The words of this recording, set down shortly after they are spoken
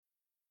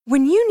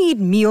When you need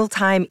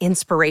mealtime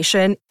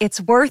inspiration,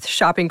 it's worth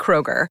shopping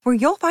Kroger, where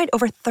you'll find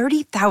over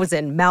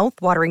 30,000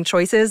 mouth-watering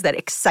choices that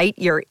excite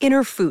your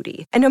inner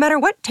foodie. And no matter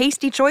what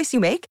tasty choice you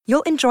make,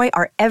 you'll enjoy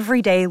our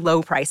everyday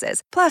low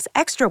prices, plus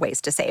extra ways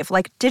to save,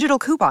 like digital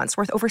coupons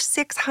worth over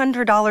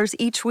 $600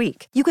 each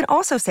week. You can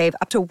also save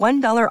up to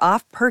 $1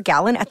 off per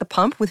gallon at the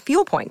pump with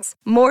fuel points.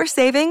 More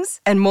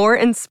savings and more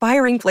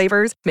inspiring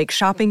flavors make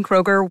shopping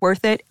Kroger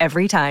worth it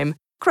every time.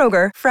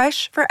 Kroger,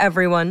 fresh for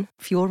everyone.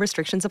 Fuel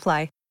restrictions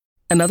apply.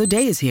 Another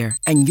day is here,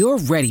 and you're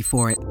ready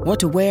for it. What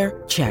to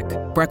wear? Check.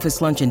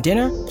 Breakfast, lunch, and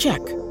dinner? Check.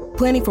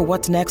 Planning for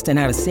what's next and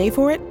how to save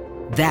for it?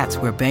 That's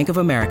where Bank of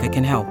America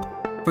can help.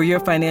 For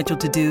your financial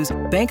to-dos,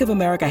 Bank of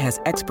America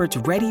has experts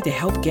ready to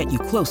help get you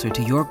closer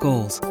to your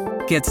goals.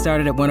 Get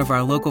started at one of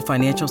our local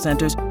financial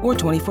centers or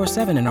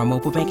 24/7 in our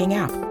mobile banking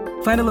app.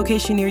 Find a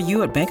location near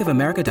you at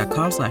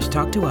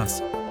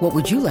bankofamerica.com/talktous. What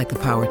would you like the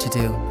power to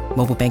do?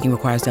 Mobile banking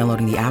requires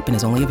downloading the app and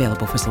is only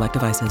available for select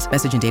devices.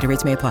 Message and data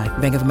rates may apply.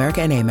 Bank of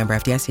America N.A., member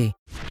FDIC.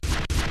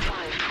 5,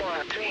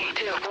 4, 3,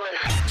 2, 1.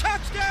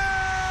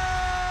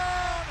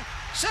 Touchdown!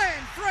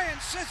 San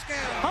Francisco!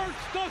 Hurts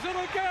does it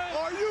again!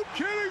 Are you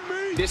kidding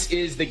me? This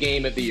is the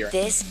game of the year.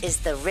 This is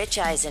the Rich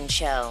Eisen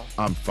Show.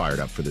 I'm fired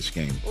up for this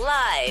game.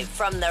 Live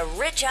from the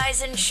Rich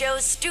Eisen Show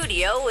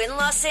studio in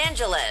Los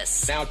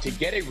Angeles. Now, to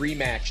get a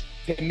rematch,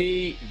 to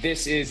me,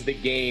 this is the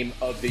game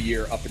of the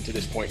year up until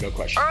this point, no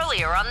question.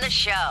 Earlier on the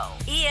show,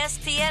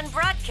 ESPN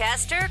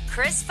broadcaster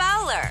Chris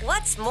Fowler.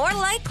 What's more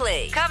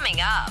likely?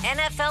 Coming up,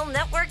 NFL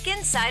Network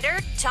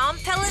insider Tom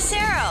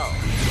Pelissero.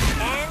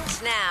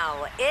 And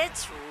now,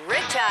 it's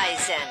Rich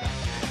Eisen.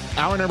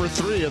 Hour number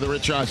 3 of the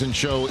Rich Eisen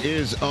Show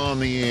is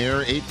on the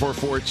air.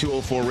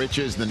 844-204-RICH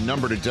is the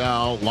number to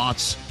dial.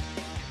 Lots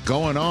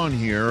going on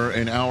here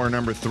in hour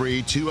number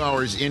 3. 2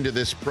 hours into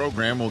this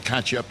program, we'll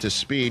catch you up to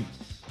speed.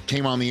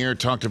 Came on the air,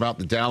 talked about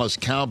the Dallas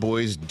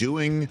Cowboys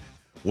doing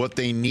what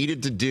they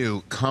needed to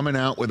do, coming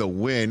out with a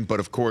win. But,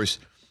 of course,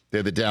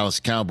 they're the Dallas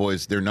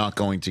Cowboys. They're not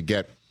going to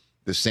get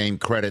the same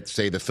credit,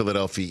 say, the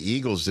Philadelphia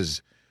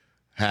Eagles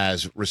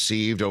has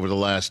received over the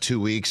last 2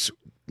 weeks,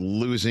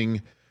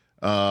 losing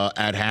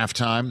at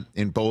halftime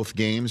in both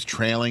games,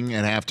 trailing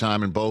at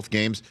halftime in both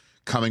games,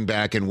 coming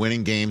back and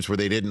winning games where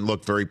they didn't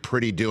look very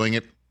pretty doing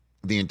it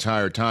the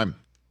entire time.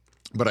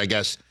 But I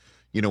guess,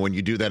 you know, when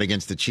you do that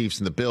against the Chiefs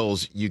and the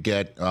Bills, you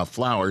get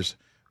flowers.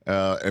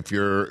 If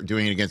you're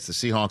doing it against the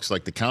Seahawks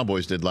like the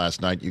Cowboys did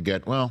last night, you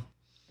got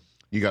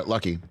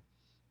lucky.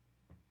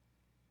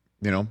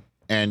 You know,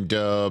 and,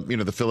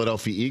 the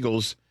Philadelphia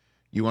Eagles,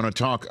 you want to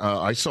talk.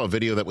 I saw a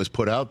video that was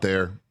put out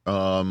there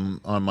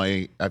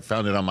I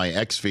found it on my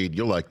X feed.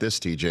 You'll like this,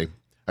 TJ.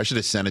 I should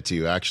have sent it to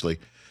you, actually.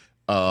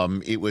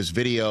 It was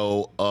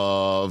video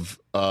of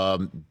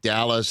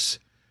Dallas.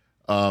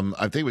 I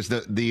think it was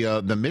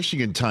the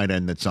Michigan tight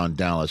end that's on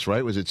Dallas,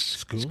 right? Was it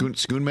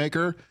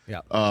Schoonmaker?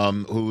 Yeah.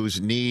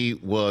 Whose knee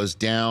was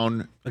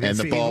down and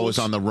the ball was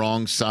on the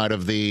wrong side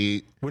of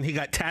the when he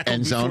got tackled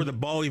end zone. Before the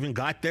ball even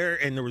got there,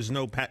 and there was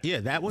no that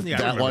one. Yeah,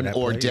 that one. That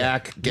or play,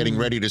 Dak getting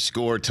ready to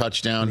score a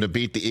touchdown to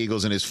beat the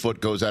Eagles, and his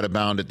foot goes out of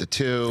bounds at the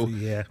 2.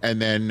 Yeah. And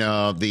then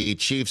the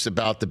Chiefs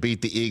about to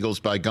beat the Eagles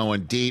by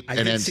going deep,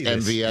 and then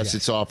MVS,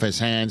 it's off his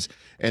hands.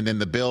 And then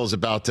the Bills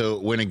about to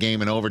win a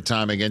game in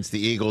overtime against the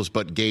Eagles,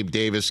 but Gabe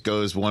Davis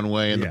goes one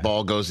way and the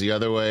ball goes the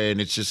other way.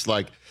 And it's just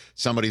like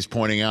somebody's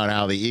pointing out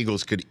how the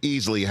Eagles could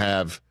easily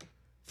have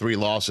 3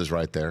 losses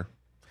right there.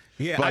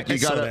 Yeah, but I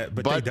saw that,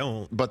 but they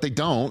don't. But they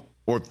don't,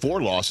 or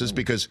 4 losses,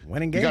 because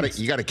you got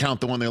to count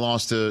the one they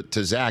lost to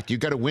Zach. You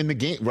got to win the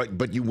game, right?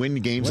 But you win the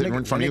games that are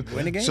in front of you.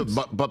 Win the games. So,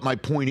 but my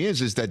point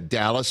is that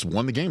Dallas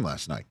won the game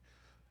last night,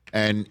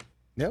 and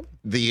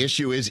the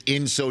issue is,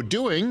 in so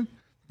doing,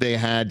 they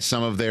had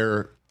some of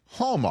their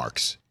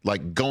hallmarks,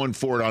 like going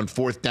for it on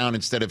 4th down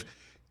instead of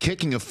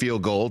kicking a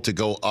field goal to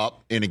go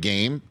up in a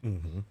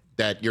game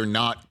that you're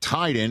not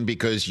tied in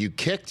because you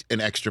kicked an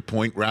extra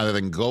point rather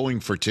than going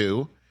for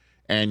 2,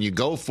 and you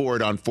go for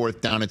it on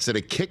 4th down instead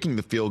of kicking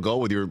the field goal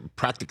with your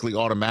practically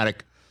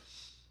automatic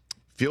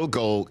field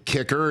goal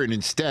kicker, and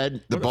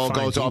instead the ball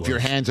goes off your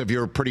hands of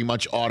your pretty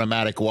much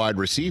automatic wide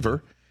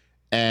receiver.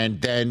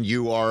 And then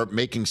you are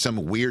making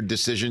some weird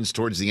decisions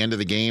towards the end of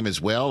the game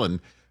as well, and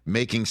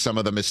making some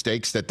of the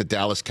mistakes that the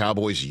Dallas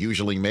Cowboys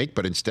usually make,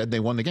 but instead they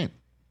won the game.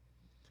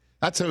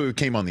 That's how it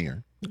came on the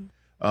air.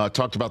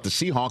 Talked about the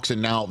Seahawks, and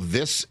now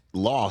this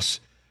loss,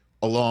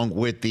 along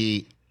with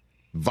the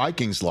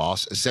Vikings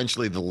loss,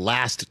 essentially the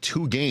last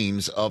 2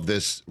 games of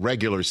this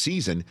regular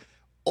season,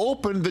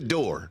 opened the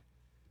door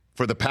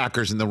for the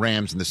Packers and the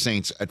Rams and the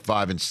Saints at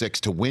 5 and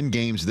 6 to win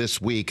games this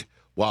week,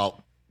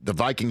 while the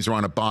Vikings are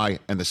on a bye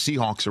and the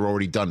Seahawks are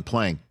already done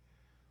playing.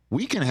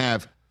 We can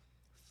have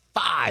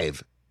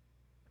 5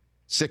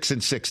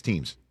 6-6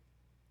 teams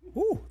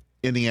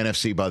in the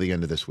NFC by the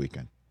end of this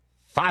weekend.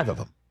 5 of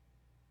them.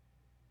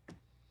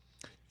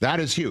 That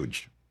is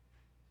huge.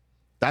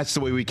 That's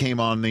the way we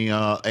came on the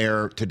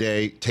air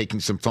today,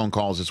 taking some phone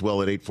calls as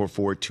well at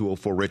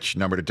 844-204-RICH,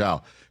 number to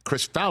dial.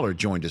 Chris Fowler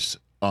joined us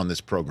on this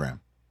program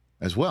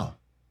as well.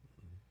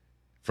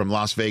 from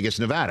Las Vegas,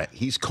 Nevada.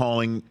 He's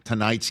calling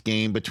tonight's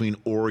game between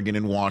Oregon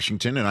and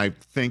Washington, and I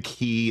think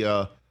he's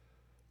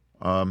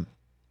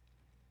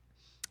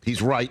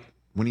right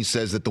when he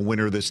says that the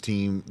winner of this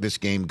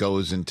game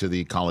goes into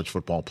the college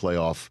football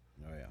playoff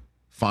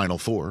Final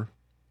Four.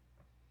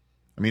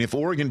 I mean, if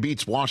Oregon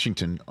beats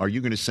Washington, are you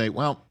going to say,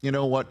 well, you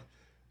know what?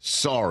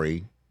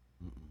 Sorry,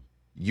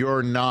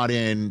 you're not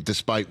in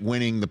despite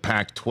winning the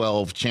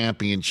Pac-12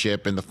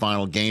 championship in the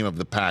final game of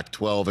the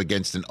Pac-12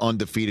 against an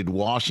undefeated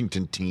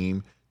Washington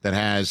team that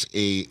has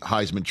a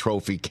Heisman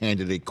Trophy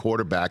candidate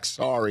quarterback.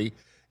 Sorry,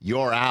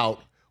 you're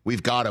out.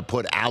 We've got to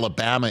put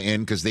Alabama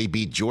in because they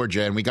beat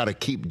Georgia, and we got to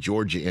keep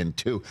Georgia in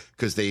too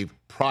because they,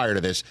 prior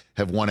to this,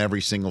 have won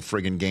every single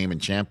friggin' game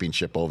and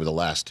championship over the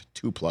last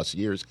 2+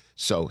 years.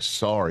 So,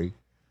 sorry.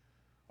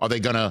 Are they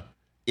going to,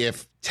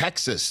 if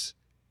Texas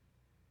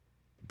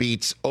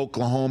beats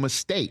Oklahoma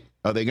State,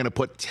 are they going to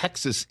put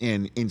Texas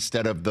in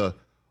instead of the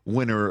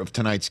winner of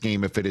tonight's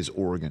game if it is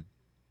Oregon?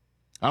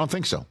 I don't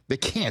think so. They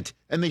can't,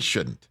 and they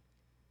shouldn't.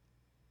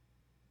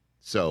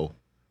 So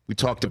we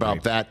talked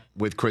about that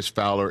with Chris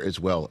Fowler as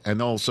well.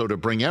 And also to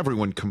bring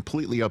everyone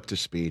completely up to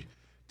speed,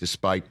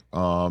 despite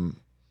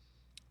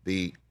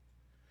the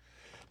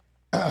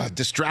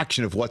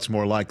distraction of what's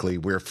more likely,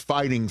 we're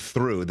fighting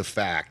through the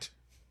fact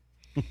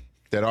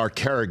that our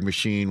Keurig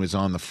machine was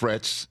on the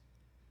fritz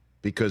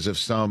because of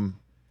some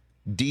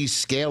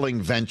descaling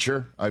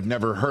venture I've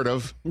never heard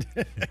of.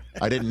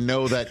 I didn't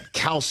know that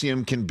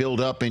calcium can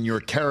build up in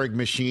your Keurig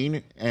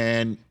machine.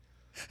 And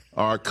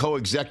our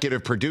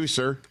co-executive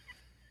producer,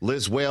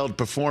 Liz Wade,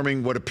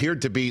 performing what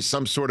appeared to be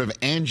some sort of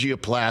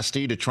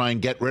angioplasty to try and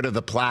get rid of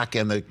the plaque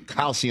and the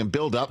calcium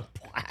buildup.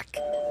 Plaque.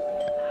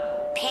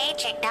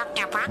 Paging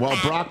Dr. Brockman. Well,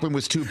 Brockman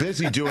was too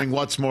busy doing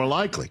what's more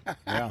likely.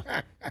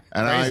 Yeah.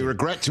 And I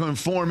regret to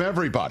inform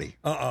everybody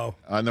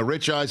on the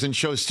Rich Eisen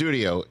Show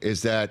studio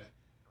is that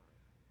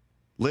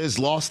Liz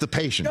lost the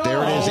patient.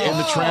 There it is in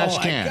the trash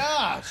can.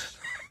 Gosh.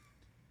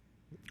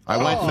 I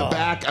went in the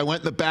back. I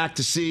went in the back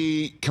to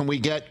see, can we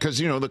get, because,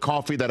 you know, the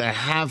coffee that I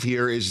have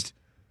here is,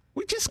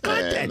 We just got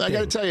that. I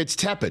got to tell you, it's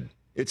tepid.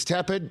 It's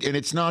tepid, and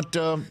it's not,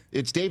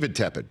 it's David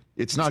tepid.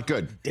 It's not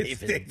good. It's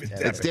David Tepid.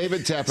 It's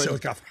David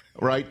Tepid,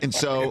 right? And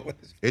so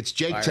it's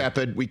Jake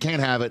Tepid. We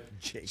can't have it.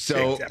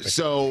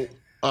 So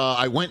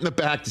I went in the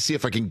back to see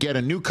if I can get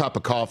a new cup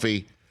of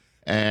coffee,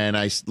 and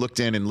I looked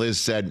in, and Liz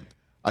said,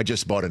 I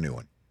just bought a new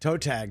one. Toe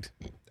tagged.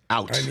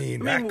 Out. I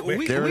mean,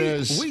 there it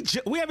is.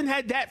 We haven't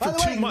had that for By the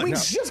 2 way,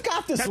 months. we just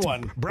got this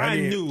one.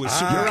 Brand new. You're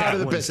out of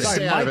the business.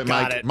 Stay out of it,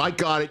 Mike. Mike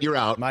got it. You're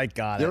out. Mike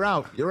got it. You're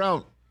out. You're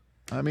out.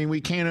 I mean,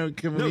 we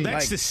can't. No,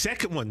 that's the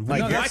second one. We Mike,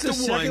 got that's the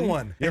second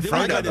one. And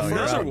then we got the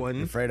first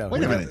one. Fredo.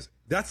 Wait a minute.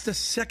 That's the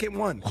second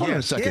one. Hold on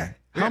a second.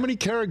 How many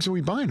Keurigs are we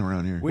buying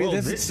around here? We're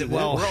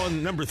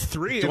on number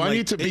 3. Do I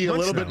need to be a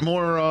little bit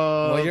more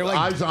you're like,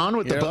 eyes on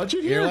with the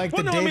budget here? You're like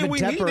the David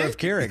Tepper of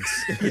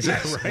Keurigs. Is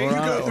that right? You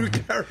go through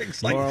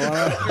Keurigs like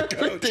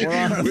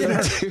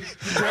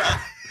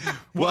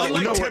Well,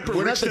 like no, Tepper,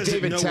 we're not Rich the doesn't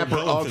David know Tepper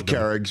both of of them.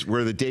 Keurigs.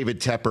 We're the David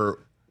Tepper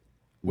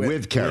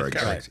with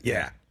Keurigs.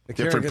 Yeah.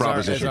 Different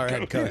proposition. Is our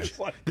head coach.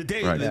 The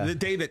day, Right. the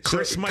day that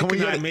Chris, So, Mike, can we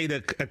and I get- made a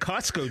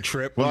Costco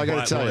trip, Well, we I gotta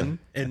bought tell you. one,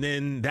 and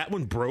then that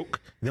one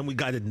broke. Then we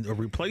got a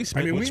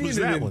replacement. I mean, we which was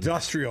need an that one.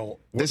 industrial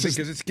This is-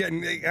 because it's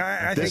getting.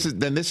 I This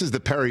think is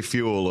the Perry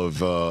Fuel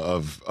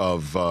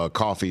of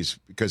coffees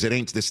because it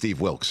ain't the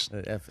Steve Wilkes.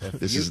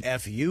 This is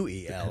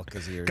F-U-E-L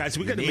because you're Guys,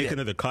 we got to you make need it.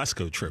 another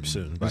Costco trip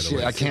soon. By the Yeah,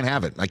 way, I can't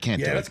have it. I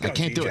can't do let's it. I go,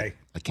 can't do TJ. it.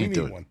 I can't We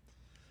do need it. one.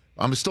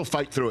 I'm still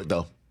fight through it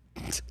though.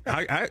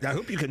 I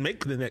hope you can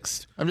make the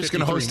next. I'm just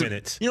going to host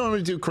minutes. it. You know what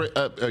I'm going to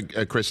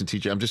do, Chris and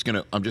TJ? I'm just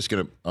going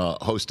to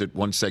host it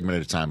one segment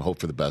at a time. Hope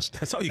for the best.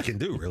 That's all you can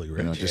do, really, Rich.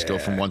 You know, just go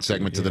from one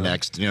segment to the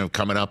next. You know,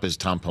 coming up is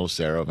Tom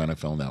Pelissero of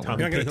NFL Network. Tom-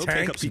 you're not going He'll to take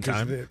tank up some because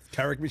time. the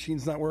Keurig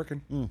machine's not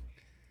working.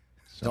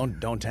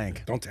 Don't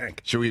tank. Don't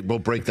tank. We'll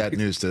break that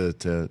news to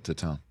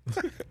Tom.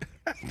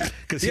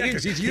 Because Yeah,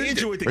 'cause he's he used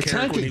enjoyed the We're carrot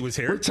when tanking. he was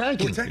here. We're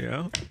tanking. You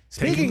know?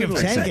 Speaking of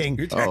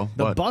tanking, Oh,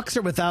 the what? Bucks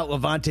are without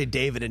Levante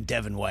David and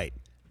Devin White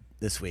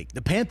this week.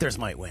 The Panthers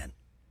might win.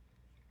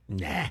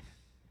 Nah.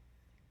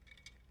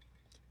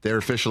 They're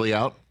officially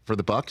out for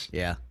the Bucks.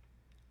 Yeah,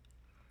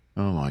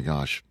 Oh my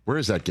gosh, where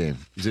is that game?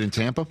 Is it in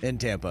Tampa? in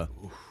Tampa.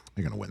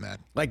 They're going to win that.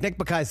 Like Nick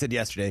Mackay said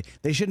yesterday,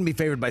 they shouldn't be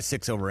favored by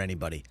 6 over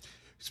anybody.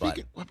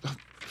 Speaking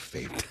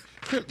favored.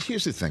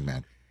 Here's the thing,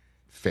 man.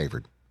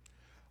 Favored.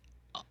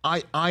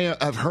 I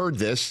have heard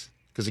this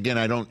because again,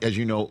 I don't, as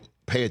you know,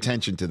 pay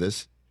attention to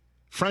this.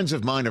 Friends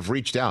of mine have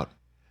reached out.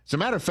 As a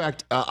matter of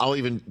fact, I'll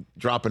even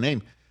drop a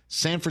name.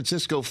 San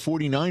Francisco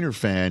 49er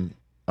fan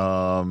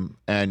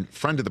and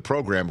friend of the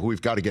program who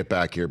we've got to get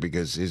back here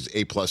because his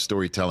A-plus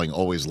storytelling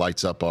always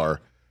lights up our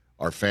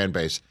fan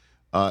base.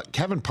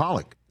 Kevin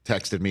Pollak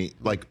texted me,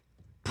 like,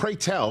 pray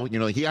tell, you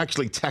know, he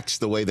actually texts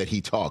the way that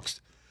he talks.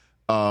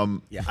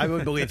 Yeah, I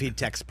would believe he'd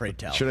text pray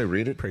tell. Should I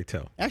read it? Pray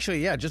tell.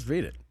 Actually, yeah, just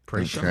read it.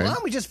 Pray Okay. tell. Why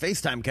don't we just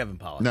FaceTime Kevin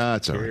Pollak? No,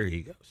 it's all There right.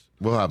 he goes.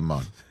 We'll have him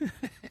on.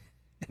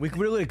 We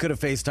really could have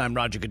FaceTimed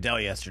Roger Goodell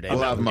yesterday.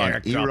 We'll have him on.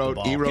 Eric He dropped the wrote.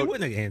 ball. He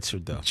wouldn't have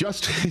answered, though.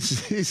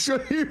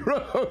 He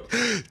wrote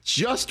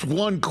just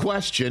one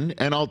question,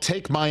 and I'll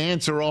take my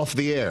answer off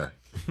the air.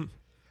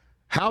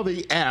 How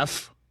the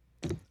F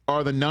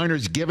are the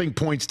Niners giving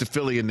points to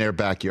Philly in their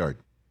backyard?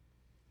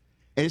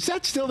 Is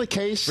that still the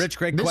case? Rich,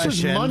 great this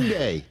question. This was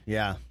Monday.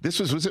 Yeah.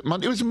 Was it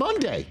Monday? It was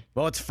Monday.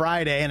 Well, it's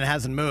Friday, and it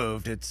hasn't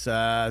moved. It's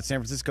San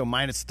Francisco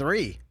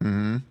 -3.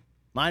 Mm-hmm.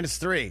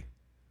 -3.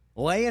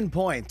 Laying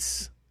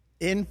points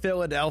in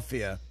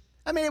Philadelphia.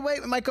 I mean,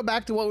 it might go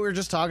back to what we were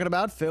just talking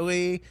about.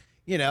 Philly,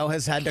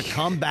 has had to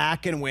come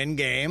back and win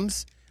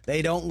games.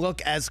 They don't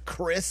look as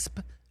crisp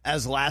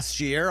as last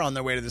year on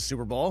their way to the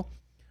Super Bowl.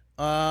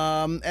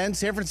 And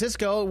San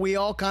Francisco, we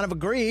all kind of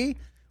agree,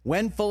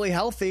 when fully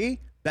healthy,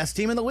 best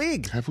team in the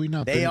league. Have we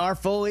not? They are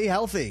fully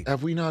healthy.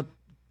 Have we not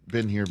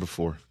been here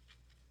before?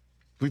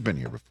 We've been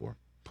here before.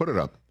 Put it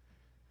up.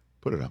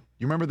 Put it up.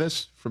 You remember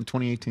this from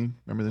 2018?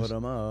 Remember this? Put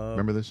them up.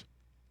 Remember this?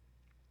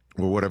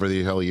 Or whatever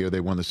the hell year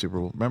they won the Super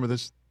Bowl. Remember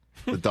this?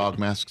 The dog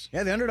masks.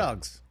 Yeah, the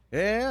underdogs.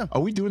 Yeah.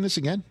 Are we doing this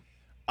again?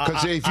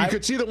 Because if you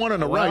could see the one on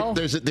the right,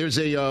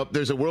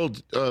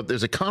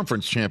 there's a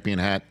conference champion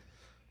hat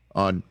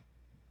on.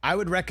 I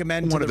would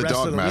recommend one to of the the rest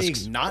dog of the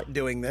masks. league not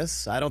doing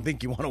this. I don't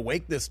think you want to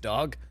wake this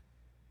dog.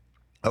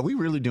 Are we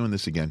really doing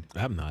this again?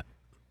 I'm not.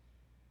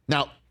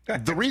 Now,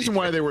 the reason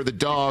why they were the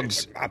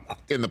dogs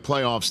in the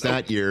playoffs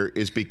that year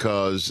is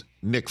because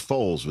Nick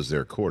Foles was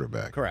their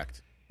quarterback.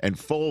 Correct. And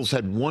Foles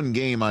had one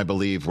game, I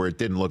believe, where it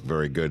didn't look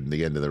very good in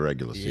the end of the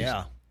regular season.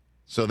 Yeah.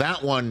 So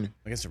that one,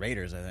 Against the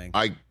Raiders, I think.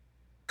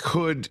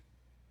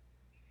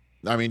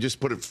 just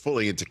put it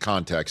fully into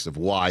context of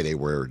why they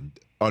were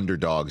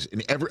underdogs.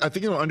 I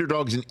think they were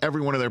underdogs in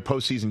every one of their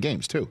postseason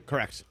games, too.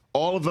 Correct.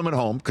 All of them at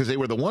home because they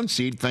were the 1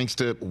 seed thanks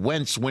to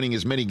Wentz winning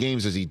as many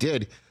games as he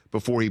did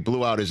before he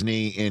blew out his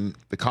knee in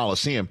the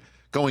Coliseum,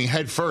 going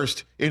head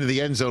first into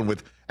the end zone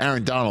with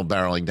Aaron Donald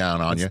barreling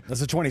down on you. That's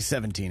the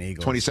 2017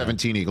 Eagles.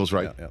 2017 Eagles,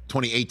 right? Yeah.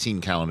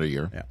 2018 calendar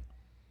year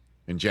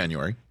in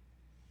January.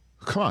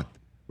 Come on.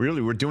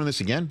 Really? We're doing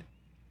this again?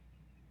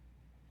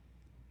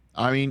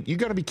 I mean, you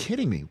got to be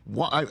kidding me.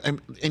 Why?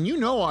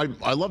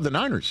 I love the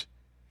Niners.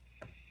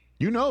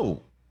 You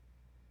know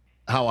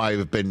how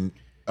I've been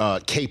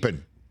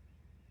caping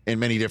in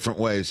many different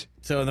ways.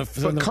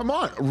 But come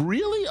on.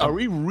 Really? Are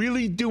we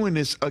really doing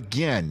this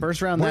again?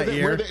 First round that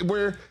year.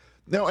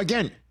 Now,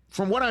 again,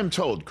 from what I'm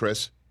told,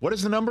 Chris, what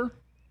is the number?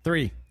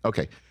 3.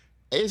 Okay.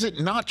 Is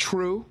it not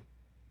true?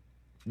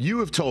 You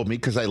have told me,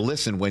 because I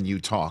listen when you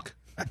talk,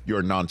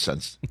 your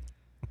nonsense.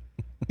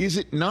 Is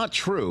it not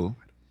true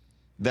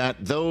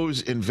that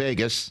those in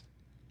Vegas,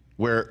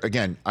 where,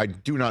 again, I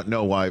do not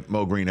know why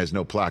Mo Green has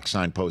no plaque,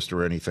 sign,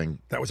 poster, or anything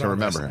That was to on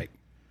remember. last night.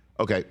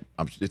 Okay.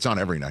 It's on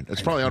every night.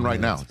 It's probably on right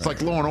now. It's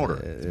like Law and Order.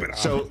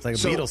 It's like a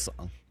Beatles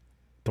song.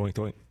 Doink,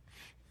 doink.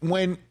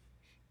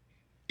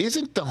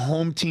 Doesn't the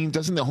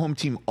home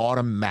team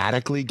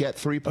automatically get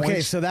 3 points?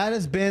 Okay, so that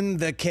has been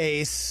the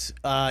case,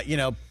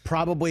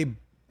 probably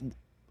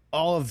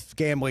all of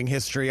gambling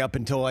history up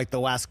until like the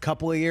last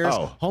couple of years.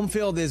 Oh. Home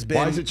field has been.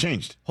 Why has it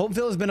changed? Home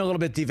field has been a little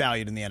bit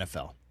devalued in the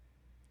NFL.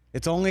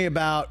 It's only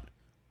about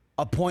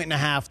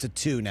 1.5 to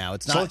 2 now.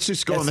 It's not. So let's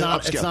just go on the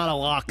upscale. It's not a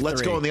lock.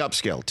 Let's 3. go on the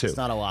upscale too. It's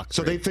not a lock.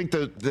 So 3. they think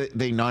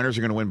the Niners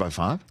are going to win by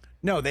 5?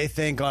 No, they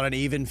think on an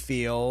even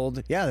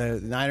field. Yeah,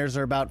 the Niners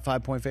are about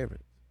 5-point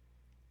favorites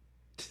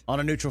on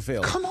a neutral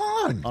field. Come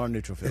on. On a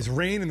neutral field. There's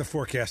rain in the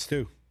forecast,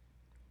 too.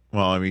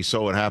 Well, I mean,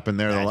 so what happened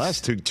there? The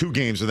last two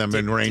games of them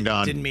been rained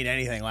on. Didn't mean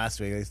anything last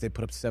week. They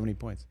put up 70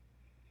 points.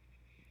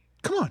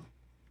 Come on.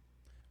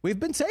 We've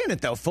been saying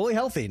it, though. Fully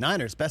healthy.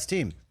 Niners, best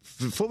team.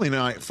 Fully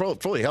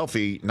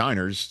healthy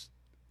Niners,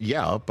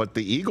 yeah, but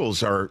the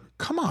Eagles are,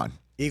 come on.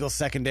 Eagles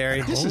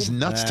secondary. This is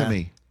nuts to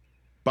me.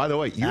 By the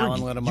way,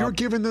 you're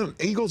giving the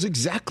Eagles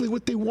exactly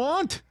what they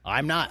want.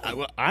 I'm not.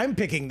 I'm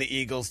picking the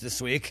Eagles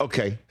this week.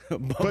 Okay.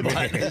 But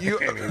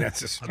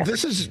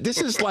this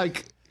is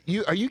like,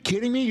 are you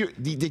kidding me?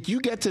 Did you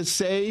get to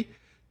say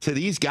to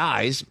these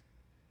guys,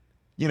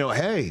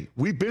 hey,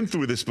 we've been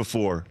through this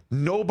before.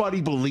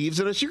 Nobody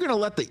believes in us. You're going to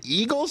let the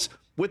Eagles,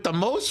 with the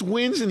most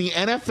wins in the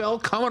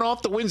NFL, coming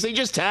off the wins they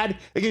just had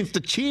against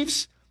the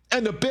Chiefs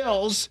and the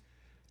Bills,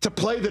 to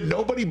play the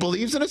nobody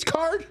believes in us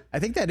card? I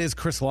think that is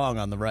Chris Long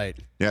on the right.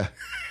 Yeah.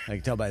 I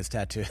can tell by his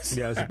tattoos.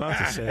 Yeah, I was about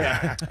to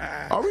say.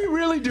 Are we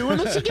really doing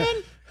this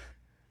again?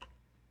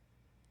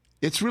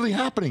 It's really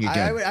happening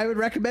again. I would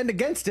recommend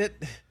against it.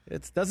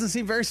 It doesn't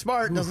seem very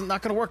smart.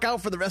 Not going to work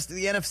out for the rest of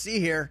the NFC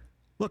here.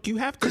 Look, you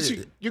have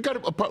to. You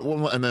got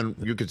to, and then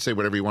you could say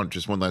whatever you want.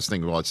 Just one last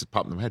thing while it's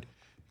popping in my head.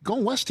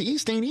 Going west to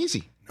east ain't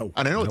easy. No.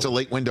 And I know it's a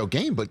late window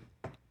game, but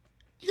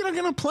you're not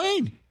going to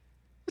plane.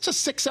 It's a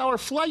 6-hour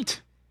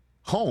flight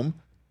home,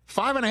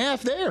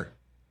 5.5 there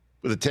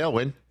with a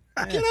tailwind.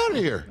 Get out of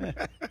here.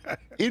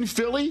 In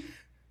Philly.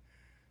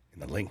 In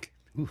the link.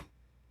 Ooh.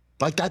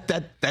 Like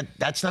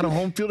that's not a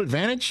home field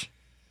advantage?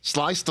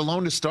 Sly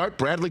Stallone to start,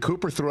 Bradley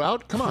Cooper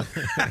throughout? Come on.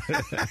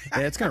 Yeah,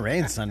 it's going to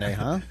rain Sunday,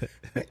 huh?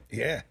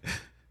 Yeah.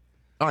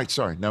 All right,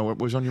 sorry. Now, what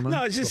was on your mind?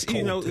 No, it's just,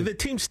 the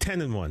team's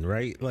 10-1,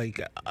 right? Like,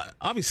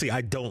 obviously,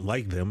 I don't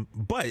like them,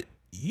 but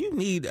you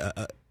need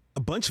a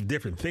bunch of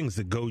different things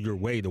that go your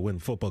way to win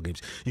football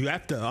games. You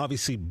have to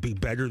obviously be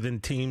better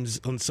than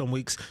teams on some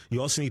weeks. You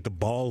also need the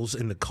balls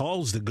and the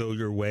calls to go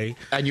your way.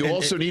 And you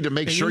also need to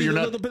make sure you're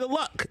not a little bit of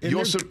luck. You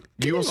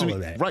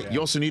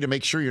also need to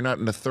make sure you're not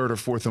in a 3rd or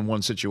 4th and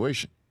 1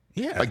 situation.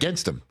 Yeah.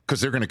 Against them,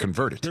 because they're going to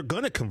convert it. They're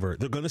going to convert.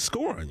 They're going to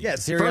score on you. Yeah,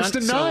 1st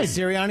and 9.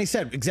 Sirianni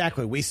said,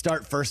 exactly, we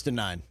start 1st and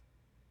 9.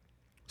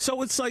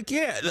 So it's the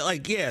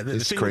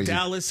thing crazy. with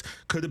Dallas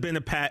could have been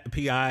a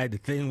PI. The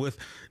thing with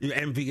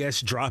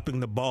MVS dropping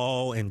the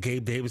ball and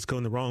Gabe Davis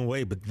going the wrong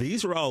way. But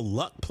these are all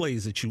luck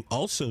plays that you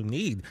also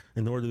need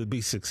in order to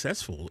be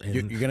successful.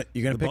 And you're gonna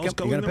pick him? You're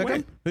gonna pick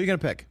him? Who are you gonna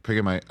pick? Pick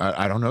him.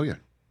 I don't know yet.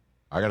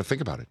 I got to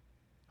think about it.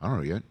 I don't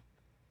know yet.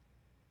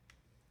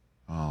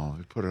 Oh,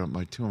 they put it on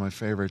two of my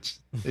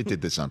favorites. They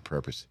did this on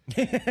purpose.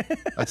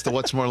 That's the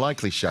what's more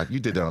likely shot. You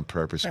did that on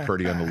purpose.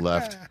 Purdy on the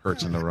left,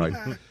 Hurts on the right.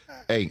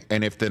 Hey,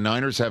 and if the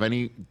Niners have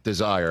any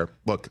desire,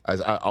 look,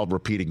 I'll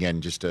repeat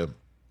again just to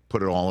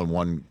put it all in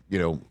one,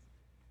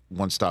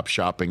 one-stop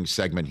shopping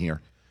segment here.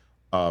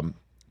 The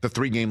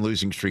 3-game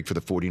losing streak for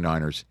the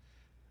 49ers,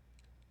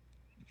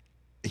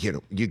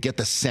 you get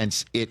the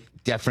sense it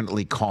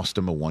definitely cost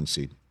them a 1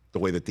 seed, the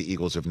way that the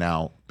Eagles have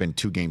now been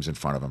 2 games in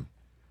front of them.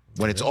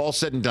 When it's all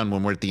said and done,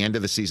 when we're at the end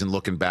of the season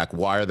looking back,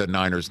 why are the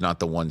Niners not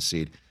the 1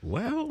 seed?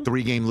 Well,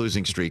 3-game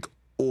losing streak,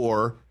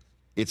 or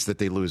it's that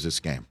they lose this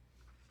game.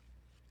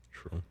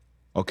 True.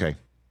 Okay.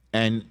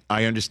 And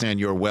I understand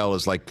your well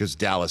is because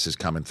Dallas is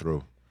coming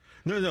through.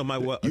 No, my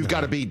well. You've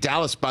got to be,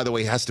 Dallas, by the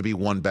way, has to be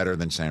 1 better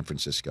than San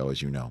Francisco, as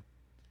you know.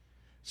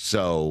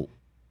 So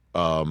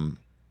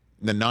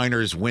the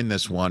Niners win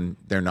this one.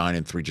 They're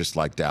 9-3, just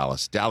like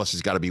Dallas. Dallas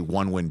has got to be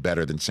 1 win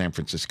better than San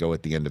Francisco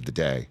at the end of the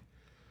day.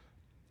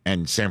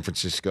 And San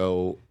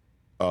Francisco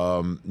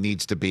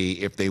needs to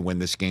be, if they win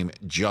this game,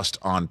 just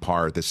on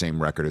par at the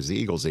same record as the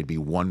Eagles. They'd be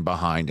 1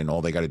 behind, and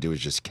all they got to do is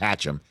just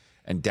catch them,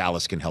 and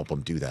Dallas can help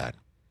them do that.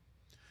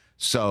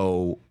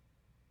 So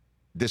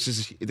this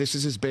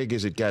is as big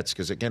as it gets,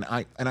 because, again,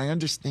 I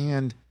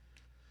understand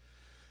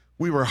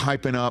we were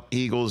hyping up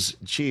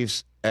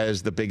Eagles-Chiefs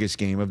as the biggest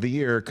game of the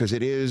year because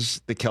it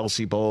is the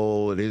Kelsey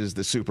Bowl, it is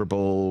the Super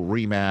Bowl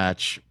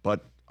rematch,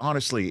 but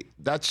honestly,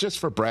 that's just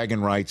for bragging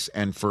rights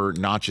and for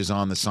notches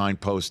on the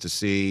signpost to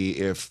see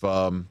if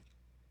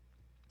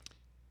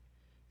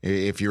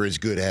you're as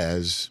good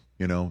as,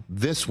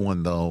 This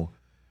one, though,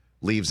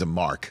 leaves a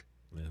mark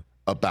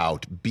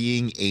about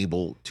being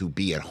able to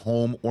be at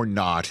home or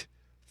not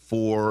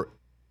for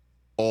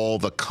all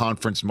the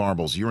conference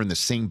marbles. You're in the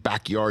same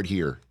backyard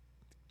here.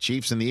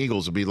 Chiefs and the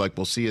Eagles will be like,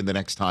 we'll see you the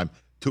next time.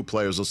 2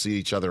 players will see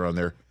each other on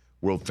their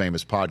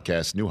world-famous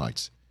podcast, New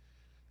Heights.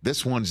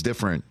 This one's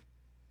different.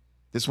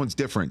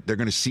 They're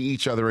going to see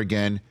each other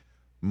again,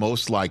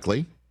 most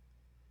likely,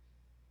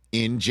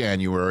 in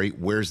January.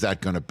 Where's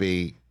that going to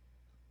be?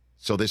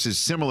 So this is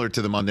similar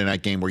to the Monday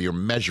night game where you're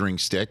measuring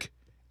stick,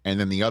 and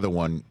then the other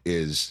one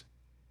is,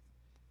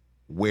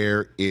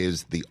 where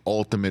is the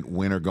ultimate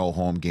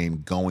winner-go-home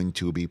game going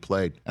to be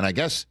played? And I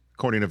guess,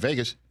 according to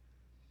Vegas,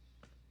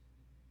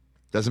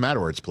 doesn't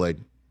matter where it's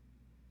played.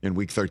 In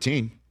Week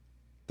 13,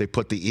 they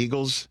put the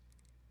Eagles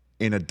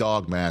in a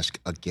dog mask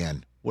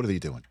again. What are they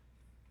doing?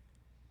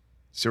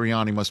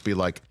 Sirianni must be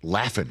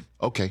laughing.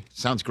 Okay,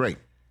 sounds great.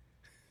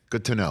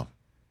 Good to know.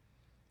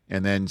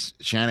 And then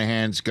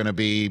Shanahan's going to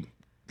be,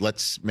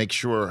 let's make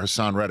sure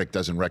Hassan Reddick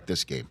doesn't wreck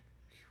this game.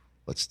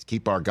 Let's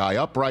keep our guy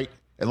upright,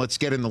 and let's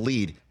get in the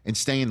lead and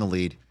stay in the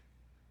lead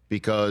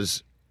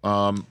because,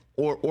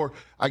 or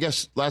I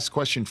guess last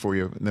question for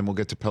you, and then we'll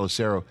get to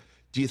Pelissero.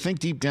 Do you think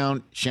deep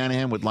down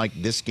Shanahan would like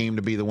this game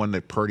to be the one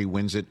that Purdy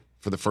wins it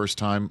for the first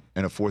time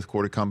in a fourth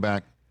quarter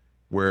comeback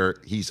where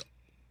he's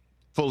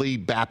fully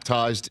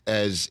baptized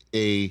as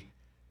a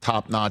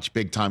top-notch,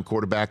 big-time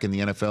quarterback in the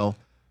NFL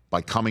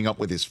by coming up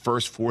with his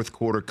first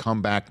fourth-quarter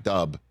comeback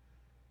dub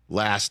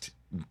last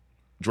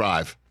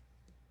drive,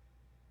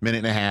 minute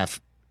and a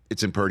half,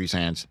 it's in Purdy's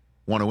hands.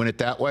 Want to win it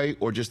that way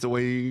or just the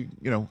way,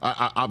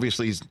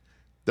 obviously he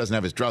doesn't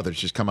have his druthers,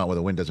 just come out with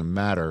a win, doesn't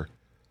matter.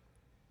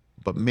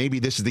 But maybe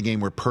this is the game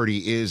where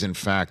Purdy is, in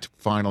fact,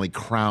 finally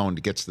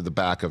crowned, gets to the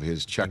back of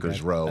his checkers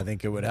row. I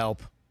think it would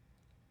help.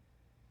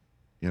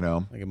 I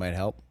think it might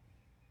help.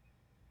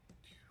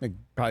 I'd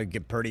probably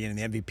get Purdy in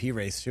the MVP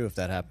race, too, if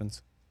that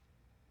happens.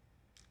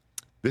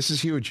 This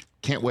is huge.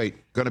 Can't wait.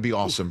 Going to be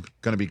awesome.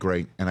 Going to be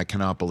great. And I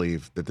cannot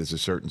believe that there's a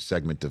certain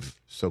segment of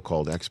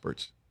so-called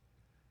experts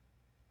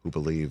who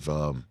believe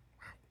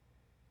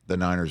the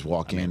Niners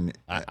walk in.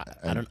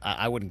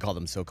 I wouldn't call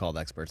them so-called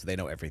experts. They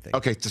know everything.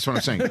 Okay, that's what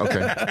I'm saying.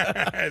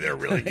 Okay. They're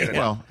really good.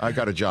 Well, I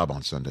got a job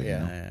on Sunday.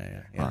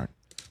 Yeah. All right.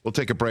 We'll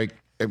take a break.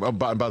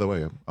 By the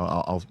way,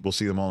 we'll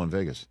see them all in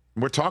Vegas.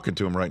 We're talking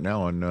to them right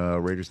now on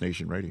Raiders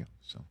Nation Radio.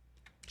 So,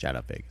 shout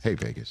out Vegas. Hey,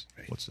 Vegas.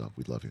 What's up?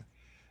 We love you.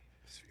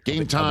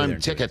 Game time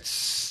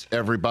tickets,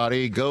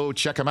 everybody. Go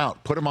check them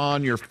out. Put them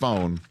on your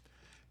phone.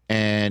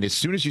 And as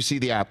soon as you see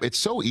the app, it's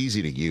so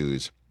easy to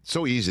use.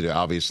 So easy to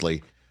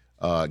obviously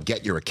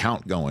get your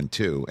account going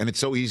too. And it's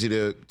so easy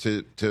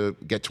to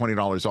get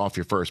 $20 off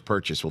your first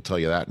purchase. We'll tell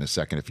you that in a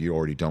second if you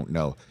already don't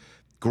know.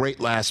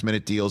 Great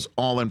last-minute deals,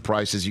 all-in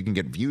prices. You can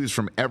get views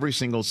from every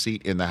single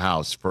seat in the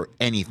house for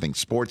anything,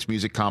 sports,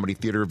 music, comedy,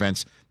 theater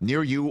events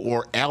near you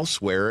or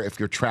elsewhere if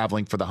you're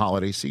traveling for the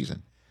holiday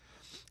season.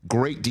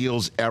 Great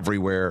deals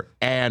everywhere,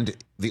 and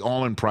the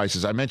all-in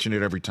prices. I mention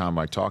it every time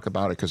I talk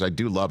about it because I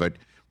do love it.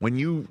 When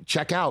you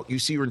check out, you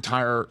see your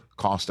entire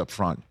cost up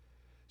front.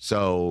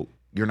 So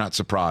you're not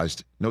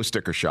surprised. No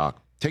sticker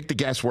shock. Take the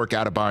guesswork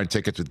out of buying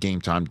tickets with Game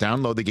Time.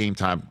 Download the Game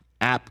Time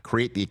app,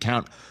 create the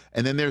account,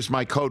 and then there's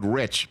my code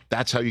RICH.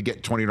 That's how you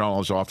get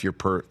 $20 off your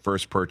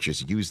first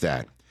purchase. Use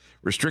that.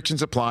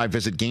 Restrictions apply.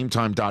 Visit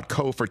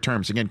GameTime.co for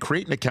terms. Again,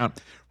 create an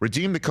account.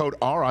 Redeem the code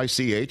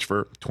RICH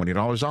for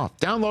 $20 off.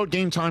 Download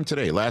Game Time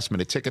today.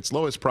 Last-minute tickets,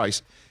 lowest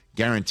price,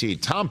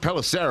 guaranteed. Tom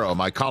Pelissero,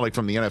 my colleague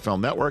from the NFL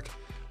Network,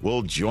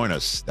 will join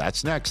us.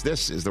 That's next.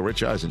 This is The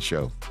Rich Eisen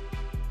Show.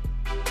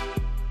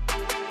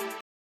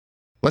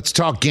 Let's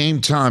talk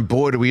Game Time.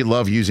 Boy, do we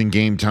love using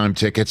Game Time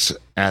tickets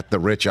at the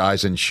Rich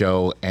Eisen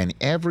Show. And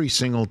every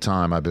single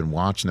time I've been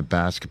watching the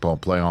basketball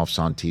playoffs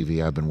on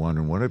TV, I've been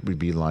wondering what it would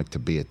be like to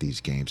be at these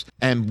games.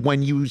 And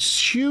when you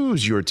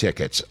choose your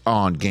tickets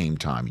on Game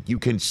Time, you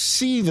can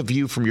see the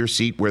view from your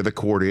seat where the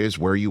court is,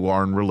 where you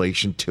are in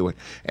relation to it,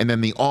 and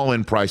then the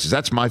all-in prices.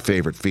 That's my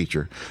favorite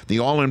feature. The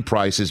all-in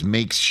prices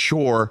makes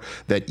sure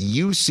that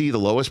you see the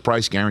lowest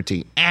price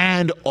guarantee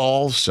and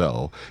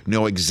also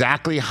know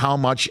exactly how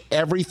much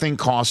everything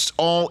costs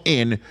all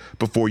in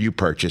before you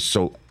purchase.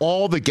 So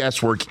all the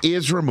guesswork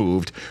is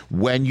removed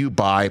when you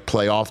buy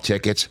playoff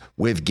tickets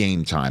with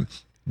Game Time.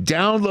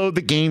 Download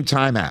the Game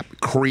Time app,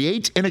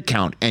 create an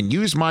account, and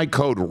use my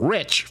code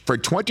RICH for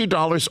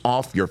 $20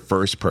 off your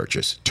first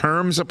purchase.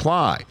 Terms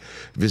apply.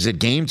 Visit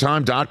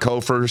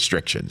GameTime.co for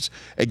restrictions.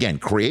 Again,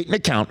 create an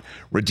account,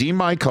 redeem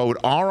my code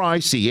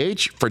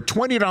RICH for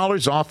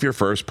 $20 off your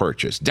first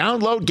purchase.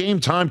 Download Game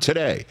Time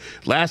today.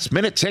 Last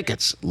minute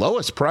tickets,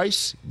 lowest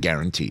price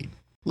guaranteed.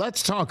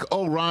 Let's talk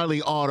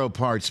O'Reilly Auto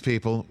Parts,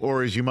 people,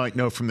 or as you might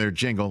know from their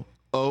jingle,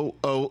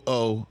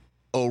 O'Reilly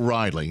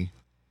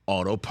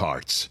Auto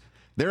Parts.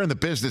 They're in the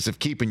business of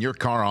keeping your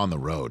car on the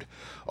road.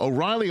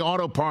 O'Reilly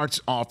Auto Parts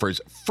offers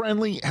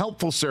friendly,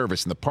 helpful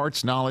service and the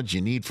parts knowledge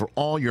you need for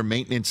all your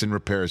maintenance and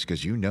repairs,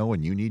 because you know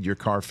when you need your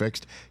car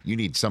fixed, you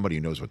need somebody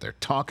who knows what they're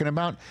talking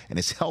about and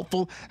is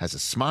helpful, has a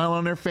smile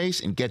on their face,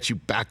 and gets you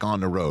back on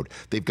the road.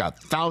 They've got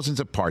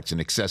thousands of parts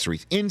and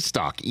accessories in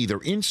stock, either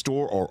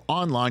in-store or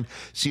online,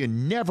 so you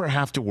never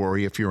have to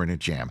worry if you're in a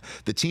jam.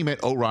 The team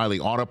at O'Reilly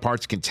Auto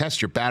Parts can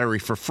test your battery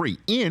for free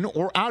in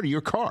or out of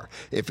your car.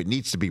 If it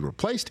needs to be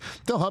replaced,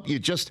 they'll help you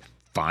just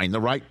find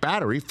the right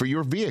battery for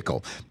your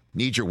vehicle.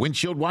 Need your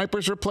windshield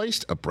wipers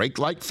replaced, a brake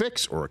light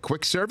fix, or a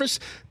quick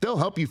service? They'll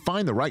help you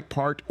find the right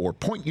part or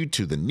point you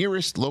to the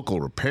nearest local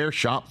repair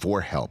shop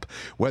for help.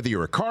 Whether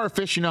you're a car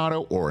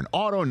aficionado or an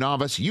auto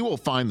novice, you will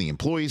find the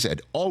employees at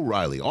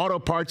O'Reilly Auto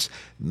Parts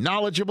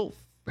knowledgeable,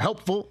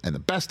 helpful, and the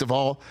best of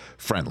all,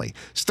 friendly.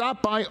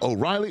 Stop by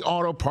O'Reilly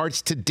Auto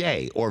Parts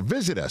today or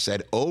visit us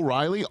at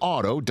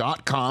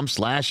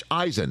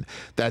O'ReillyAuto.com/Eisen.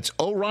 That's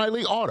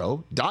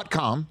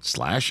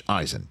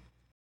O'ReillyAuto.com/Eisen.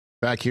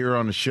 Back here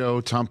on the show,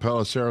 Tom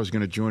Pelissero is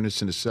going to join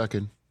us in a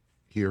second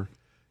here.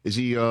 Is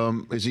he,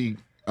 don't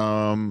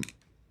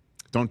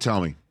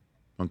tell me.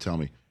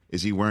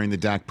 Is he wearing the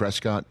Dak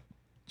Prescott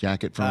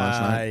jacket from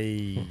last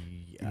night?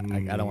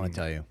 I don't want to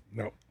tell you.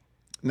 No.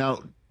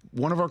 Now,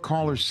 one of our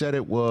callers said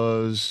it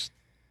was,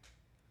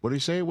 what did he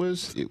say it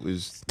was? It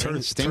was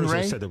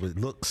Stingray? Said it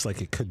looks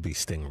like it could be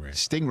Stingray.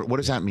 Stingray, what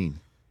does that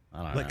mean?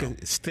 I don't know. A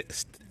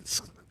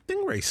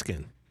Stingray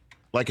skin.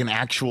 Like an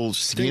actual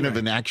skin of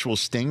an actual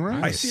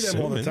stingray? I see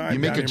them all the time. You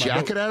make a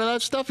jacket out of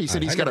that stuff? He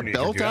said he's got a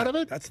belt out of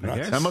it? That's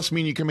nuts. That must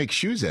mean you can make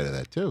shoes out of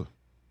that, too.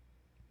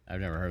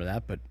 I've never heard of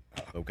that, but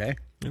okay.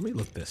 Let me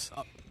look this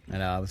up.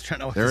 And I was trying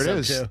to look there this it up,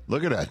 is. too.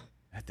 Look at that.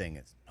 That thing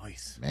is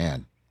nice.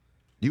 Man.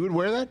 You would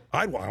wear that?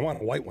 I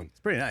want a white one. It's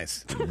pretty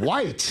nice.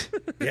 White?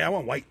 Yeah, I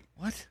want white.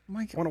 What?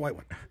 Mike, I want a white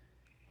one.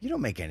 You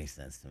don't make any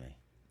sense to me.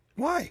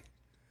 Why?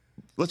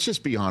 Let's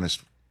just be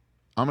honest.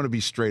 I'm going to be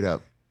straight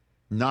up.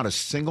 Not a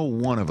single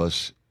one of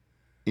us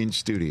in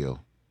studio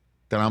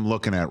that I'm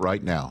looking at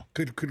right now.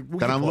 That could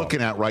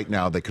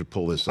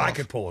pull this off. I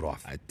could pull it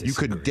off. You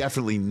could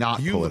definitely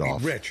not pull it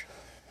off. Rich.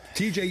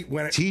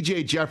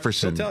 TJ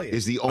Jefferson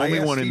is the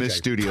only one in this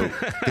studio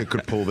that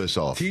could pull this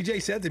off.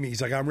 TJ said to me,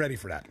 he's like, I'm ready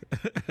for that.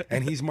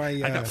 And he's my...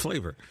 I got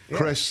flavor. Yeah.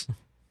 Chris,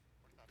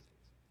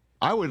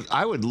 I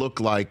would look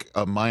like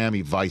a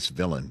Miami Vice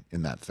villain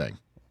in that thing.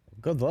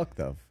 Good luck,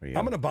 though, for you.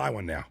 I'm going to buy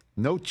one now.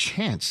 No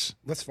chance.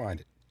 Let's find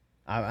it.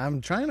 I'm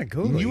trying to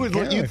Google. You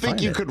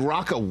think you could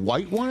rock a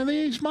white one of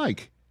these,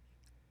 Mike?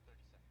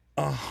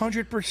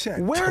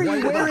 100%. Where are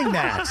you wearing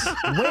that?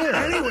 Where?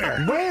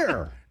 Anywhere.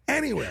 Where?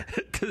 Anywhere.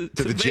 To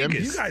the gym?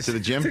 You guys, to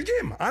the gym? To the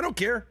gym. I don't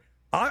care.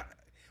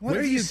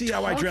 Where do you see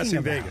how I dress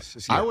in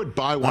Vegas? I would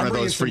buy one of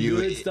those for you.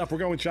 Good stuff. We're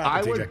going shopping.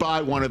 I would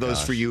buy one of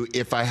those for you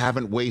if I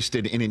haven't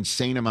wasted an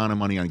insane amount of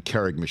money on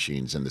Keurig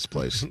machines in this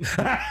place.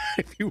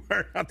 If you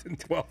were on the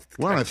 12th.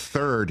 We're on a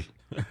third.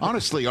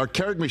 Honestly, our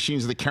Keurig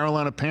machines are the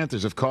Carolina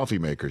Panthers of coffee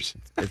makers.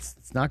 It's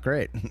not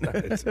great.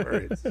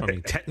 I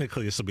mean,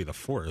 technically, this will be the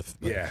fourth.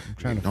 Yeah. I'm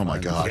trying to Oh, my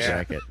gosh.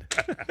 jacket.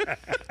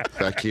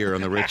 Back here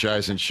on the Rich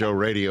Eisen Show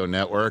Radio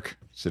Network,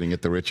 sitting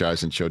at the Rich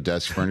Eisen Show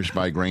desk, furnished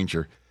by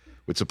Grainger.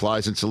 With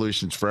supplies and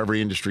solutions for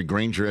every industry,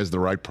 Grainger has the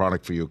right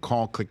product for you.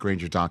 Call, click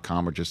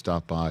Grainger.com, or just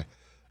stop by.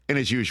 In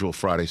his usual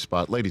Friday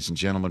spot, ladies and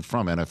gentlemen,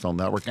 from NFL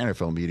Network,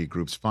 NFL Media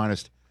Group's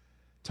finest,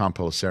 Tom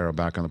Pelissero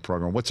back on the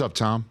program. What's up,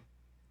 Tom?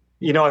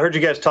 You know, I heard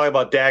you guys talk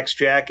about Dak's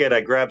jacket.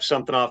 I grabbed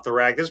something off the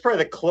rack. This is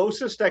probably the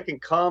closest I can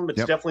come. It's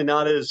definitely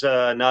not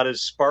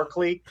as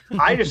sparkly.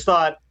 I just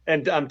thought,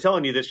 and I'm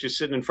telling you this just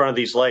sitting in front of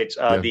these lights,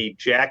 the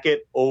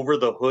jacket over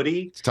the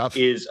hoodie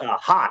is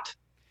hot.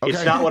 Okay.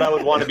 It's not what I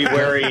would want to be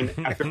wearing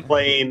after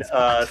playing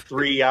a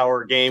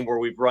 3-hour game where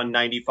we've run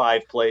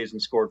 95 plays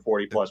and scored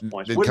 40-plus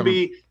points. Wouldn't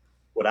be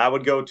what I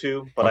would go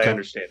to, but I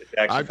understand it.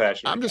 Dak's a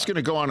fashion. I'm just going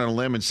to go on a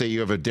limb and say you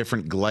have a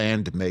different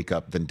gland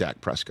makeup than Dak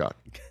Prescott.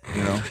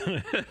 You know,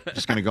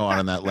 just going to go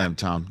on that limb,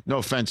 Tom. No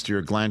offense to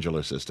your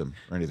glandular system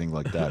or anything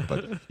like that,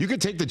 but you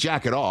could take the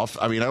jacket off.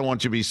 I mean, I don't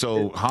want you to be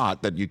so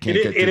hot that you can't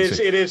get. It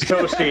is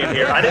toasty in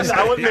here.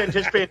 I wasn't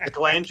anticipating the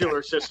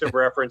glandular system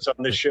reference on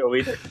this show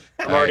either.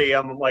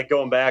 I'm like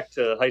going back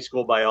to high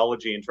school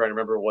biology and trying to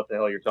remember what the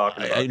hell you're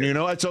talking about. And you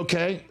know, it's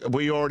okay.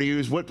 We already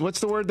used what's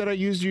the word that I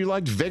used? You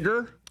liked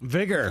vigor.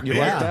 Vigor. You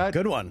like that?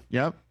 Good one.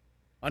 Yep.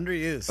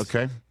 Underused.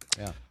 Okay.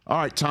 Yeah. All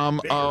right,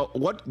 Tom.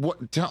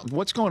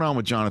 What's going on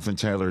with Jonathan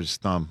Taylor's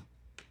thumb?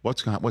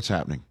 What's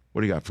happening?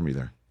 What do you got for me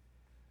there?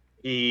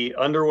 He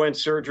underwent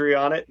surgery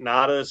on it.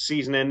 Not a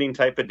season-ending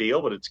type of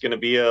deal, but it's going to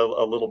be a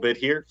little bit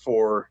here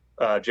for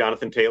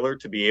Jonathan Taylor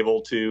to be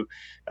able to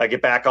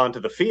get back onto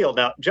the field.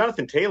 Now,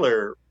 Jonathan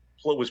Taylor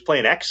was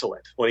playing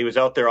excellent when he was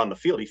out there on the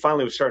field. He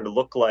finally was starting to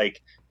look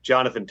like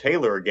Jonathan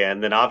Taylor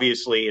again. Then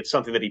obviously it's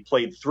something that he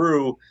played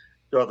throughout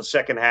the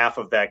second half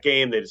of that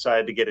game. They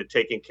decided to get it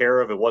taken care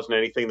of. It wasn't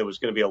anything that was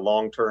going to be a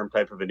long-term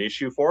type of an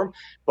issue for him.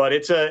 But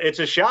it's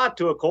a shot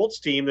to a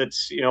Colts team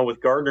that's, you know, with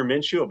Gardner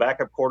Minshew, a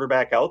backup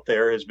quarterback out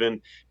there, has been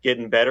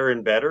getting better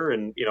and better.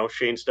 And, you know,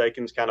 Shane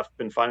Steichen's kind of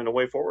been finding a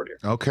way forward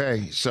here.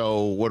 Okay.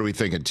 So what are we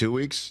thinking? 2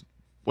 weeks?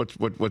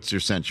 What's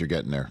your sense you're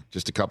getting there?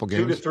 Just a couple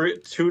games?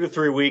 2 to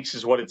 3 weeks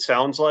is what it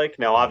sounds like.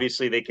 Now,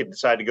 obviously, they could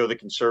decide to go the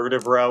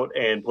conservative route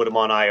and put him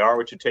on IR,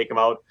 which would take him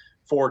out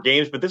 4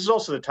 games. But this is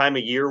also the time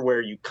of year where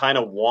you kind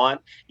of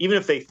want, even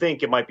if they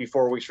think it might be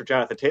 4 weeks for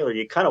Jonathan Taylor,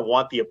 you kind of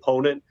want the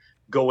opponent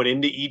going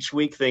into each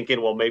week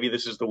thinking, well, maybe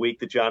this is the week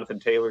that Jonathan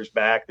Taylor's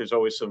back. There's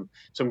always some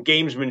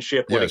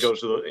gamesmanship when it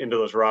goes into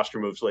those roster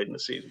moves late in the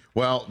season.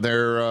 Well,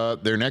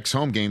 their next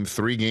home game,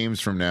 3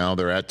 games from now,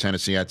 they're at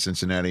Tennessee, at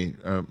Cincinnati.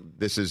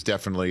 This is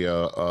definitely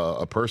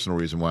a personal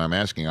reason why I'm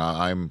asking.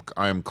 I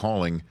am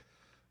calling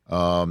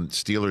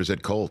Steelers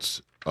at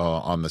Colts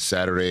on the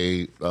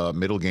Saturday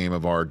middle game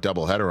of our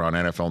doubleheader on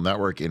NFL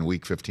Network in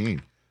Week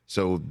 15.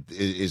 So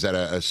is that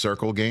a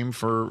circle game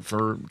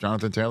for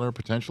Jonathan Taylor,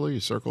 potentially? A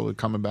circle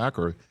coming back,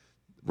 or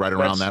right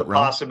around that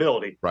realm?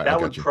 Possibility. Right,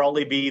 that would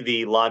probably be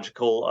the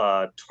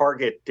logical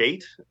target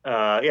date.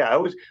 I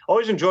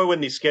always enjoy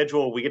when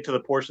we get to the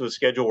portion of the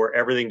schedule where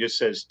everything just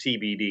says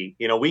TBD.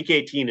 You know, Week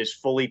 18 is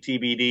fully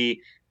TBD.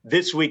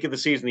 This week of the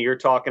season that you're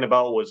talking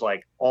about was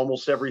like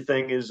almost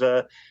everything is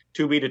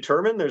to be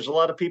determined. There's a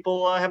lot of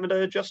people having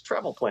to adjust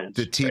travel plans.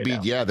 The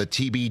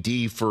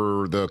TBD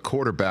for the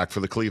quarterback for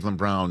the Cleveland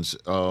Browns.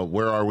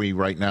 Where are we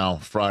right now,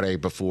 Friday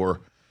before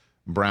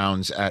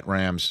Browns at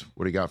Rams?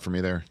 What do you got for me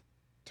there,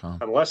 Tom?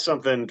 Unless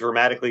something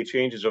dramatically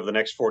changes over the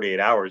next 48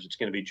 hours, it's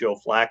going to be Joe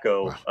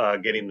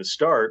Flacco getting the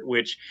start,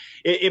 which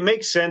it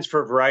makes sense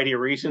for a variety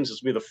of reasons.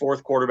 This will be the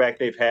 4th quarterback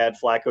they've had.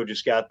 Flacco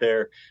just got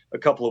there a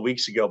couple of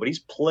weeks ago, but he's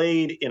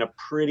played in a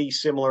pretty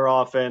similar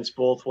offense,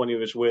 both when he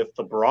was with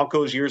the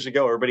Broncos years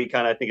ago. Everybody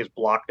kind of, I think, has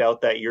blocked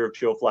out that year of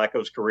Joe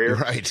Flacco's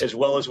career, as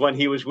well as when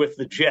he was with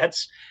the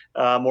Jets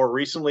more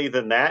recently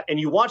than that. And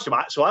you watched him.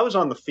 So I was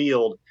on the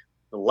field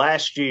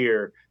last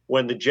year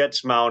when the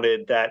Jets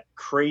mounted that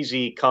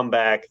crazy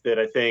comeback that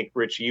I think,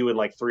 Rich, you and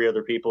like 3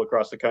 other people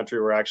across the country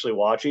were actually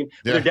watching.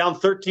 Yeah. They're down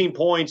 13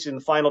 points in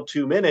the final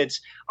 2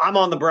 minutes. I'm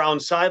on the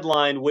Browns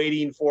sideline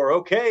waiting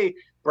for,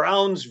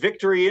 Browns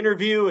victory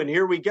interview, and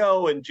here we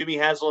go. And Jimmy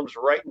Haslam's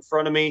right in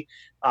front of me.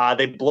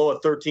 They blow a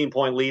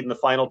 13-point lead in the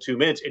final 2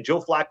 minutes, and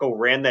Joe Flacco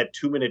ran that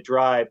 2-minute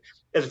drive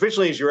as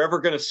efficiently as you're ever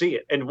going to see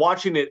it. And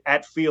watching it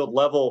at field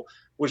level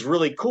was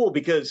really cool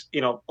because,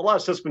 you know, a lot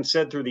of stuff's been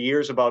said through the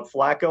years about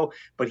Flacco,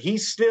 but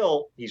he's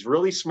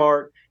really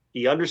smart.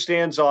 He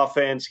understands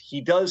offense.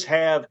 He does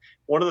have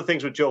one of the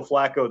things with Joe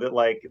Flacco that,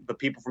 like, the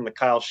people from the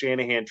Kyle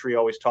Shanahan tree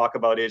always talk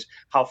about is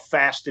how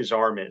fast his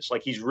arm is.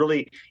 Like, he's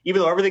really,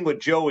 even though everything with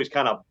Joe is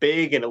kind of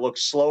big and it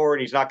looks slower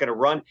and he's not going to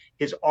run,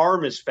 his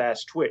arm is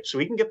fast twitch. So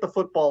he can get the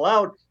football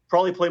out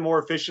probably play more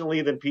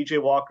efficiently than P.J.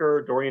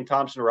 Walker, Dorian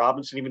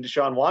Thompson-Robinson, even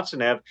Deshaun Watson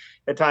have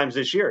at times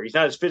this year. He's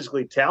not as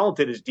physically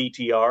talented as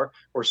DTR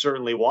or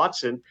certainly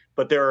Watson,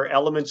 but there are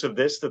elements of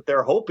this that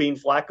they're hoping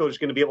Flacco is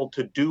going to be able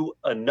to do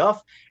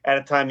enough at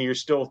a time that you're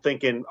still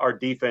thinking our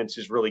defense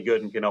is really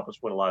good and can help us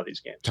win a lot of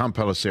these games. Tom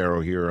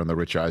Pelissero here on the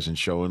Rich Eisen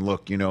Show. And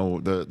look,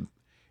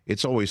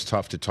 it's always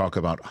tough to talk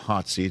about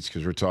hot seats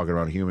because we're talking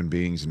about human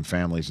beings and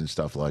families and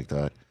stuff like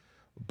that.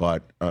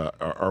 But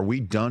are we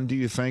done, do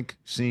you think,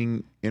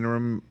 seeing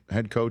interim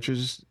head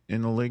coaches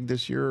in the league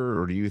this year?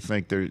 Or do you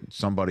think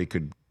somebody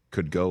could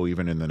go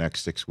even in the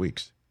next 6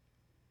 weeks?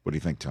 What do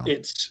you think, Tom?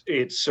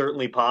 It's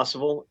certainly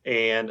possible.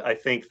 And I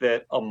think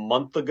that a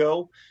month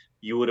ago,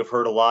 you would have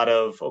heard a lot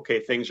of, okay,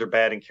 things are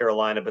bad in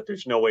Carolina, but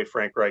there's no way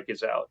Frank Reich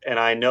is out. And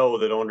I know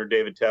that owner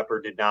David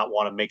Tepper did not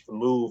want to make the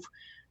move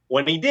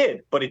when he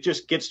did, but it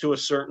just gets to a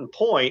certain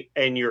point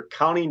and you're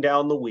counting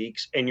down the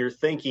weeks and you're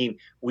thinking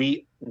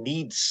we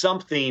need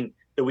something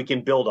that we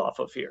can build off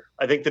of here.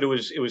 I think that it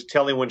was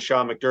telling when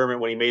Sean McDermott,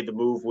 when he made the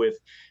move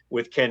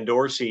with Ken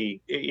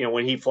Dorsey,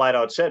 when he flat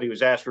out said, he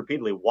was asked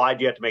repeatedly, why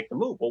do you have to make the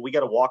move? Well, we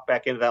got to walk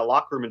back into that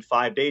locker room in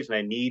 5 days and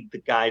I need the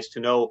guys to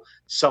know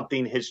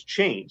something has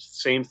changed.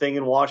 Same thing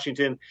in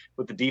Washington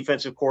with the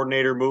defensive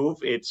coordinator move.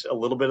 It's a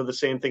little bit of the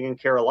same thing in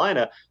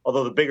Carolina,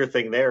 although the bigger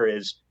thing there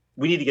is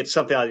we need to get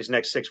something out of these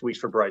next 6 weeks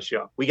for Bryce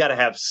Young. We got to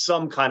have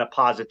some kind of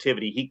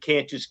positivity. He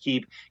can't just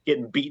keep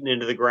getting beaten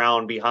into the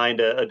ground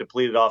behind a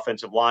depleted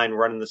offensive line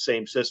running the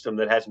same system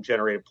that hasn't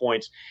generated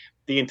points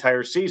the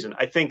entire season.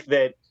 I think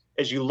that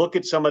as you look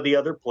at some of the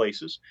other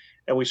places,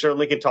 and we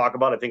certainly can talk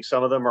about, I think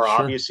some of them are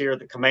obvious here.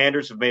 The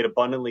Commanders have made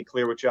abundantly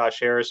clear with Josh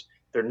Harris,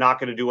 they're not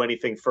going to do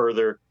anything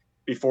further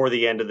before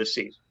the end of the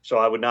season. So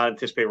I would not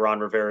anticipate Ron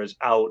Rivera's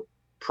out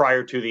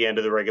prior to the end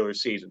of the regular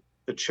season.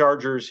 The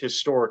Chargers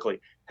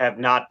historically have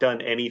not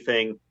done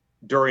anything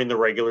during the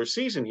regular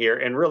season here.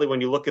 And really, when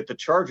you look at the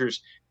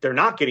Chargers, they're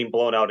not getting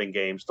blown out in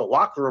games. The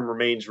locker room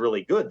remains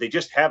really good. They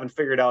just haven't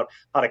figured out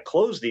how to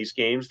close these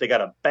games. They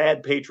got a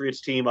bad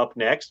Patriots team up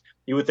next.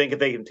 You would think if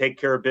they can take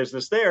care of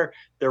business there,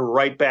 they're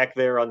right back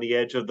there on the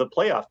edge of the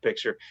playoff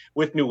picture.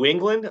 With New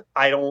England,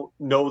 I don't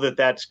know that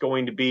that's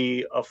going to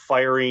be a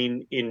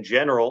firing in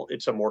general.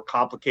 It's a more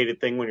complicated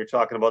thing when you're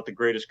talking about the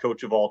greatest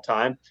coach of all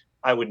time.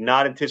 I would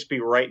not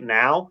anticipate right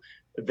now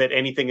that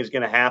anything is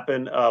going to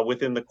happen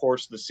within the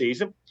course of the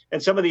season.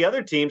 And some of the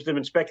other teams that have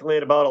been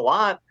speculated about a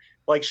lot,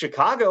 like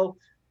Chicago,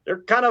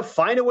 they're kind of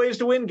finding ways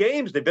to win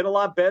games. They've been a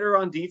lot better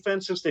on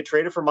defense since they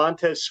traded for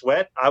Montez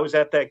Sweat. I was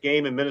at that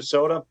game in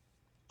Minnesota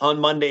on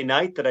Monday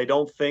night that I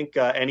don't think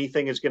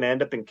anything is going to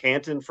end up in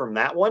Canton from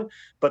that one.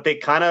 But they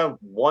kind of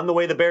won the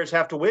way the Bears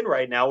have to win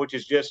right now, which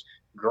is just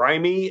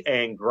grimy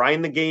and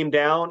grind the game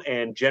down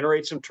and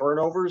generate some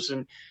turnovers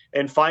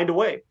and find a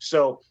way.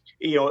 So,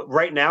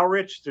 right now,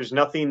 Rich, there's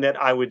nothing that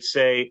I would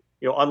say,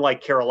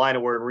 unlike Carolina,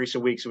 where in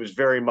recent weeks it was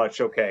very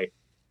much, okay,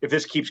 if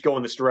this keeps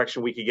going this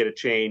direction, we could get a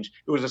change.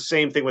 It was the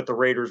same thing with the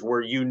Raiders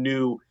where you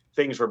knew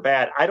things were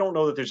bad. I don't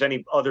know that there's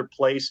any other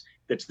place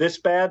that's this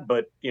bad,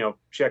 but,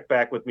 check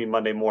back with me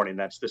Monday morning.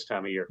 That's this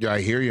time of year. Yeah,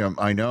 I hear you.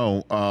 I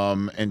know.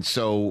 And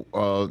so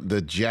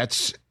the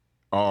Jets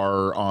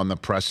are on the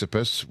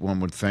precipice,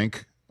 one would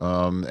think,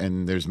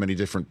 and there's many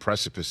different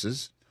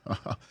precipices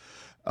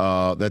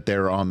that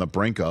they're on the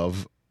brink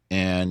of.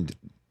 And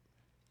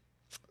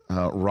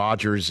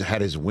Rodgers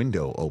had his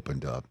window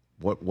opened up.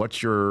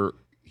 What's your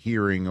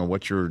hearing or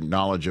what's your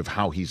knowledge of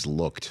how he's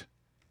looked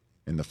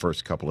in the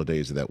first couple of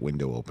days of that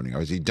window opening? Or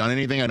has he done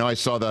anything? I know I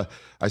saw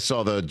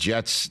the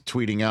Jets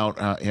tweeting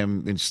out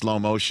him in slow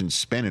motion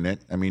spinning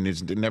it. I mean,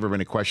 there's never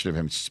been a question of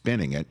him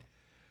spinning it.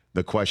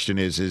 The question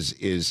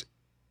is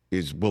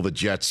will the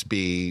Jets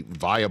be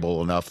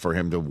viable enough for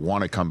him to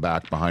want to come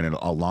back behind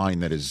a line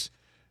that is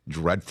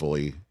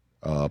dreadfully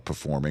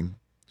performing?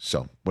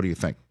 So what do you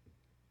think?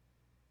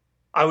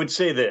 I would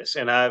say this,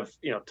 and I've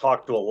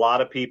talked to a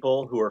lot of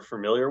people who are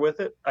familiar with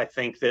it. I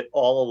think that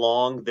all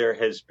along there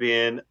has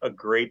been a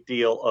great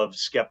deal of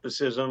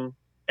skepticism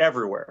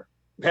everywhere,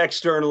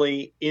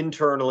 externally,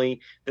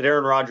 internally, that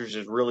Aaron Rodgers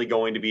is really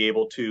going to be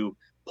able to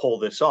pull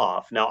this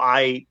off. Now,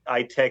 I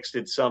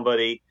texted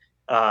somebody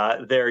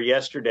there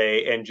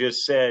yesterday and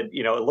just said,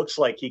 it looks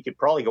like he could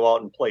probably go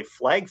out and play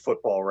flag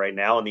football right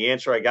now. And the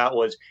answer I got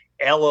was,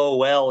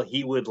 LOL,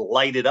 he would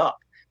light it up.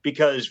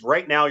 Because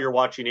right now you're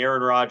watching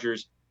Aaron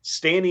Rodgers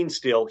standing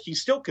still. He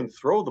still can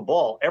throw the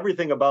ball.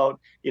 Everything about,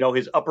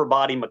 his upper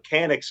body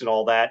mechanics and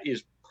all that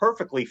is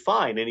perfectly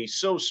fine. And he's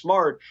so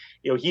smart,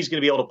 he's going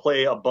to be able to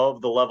play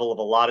above the level of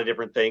a lot of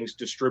different things,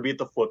 distribute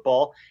the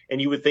football.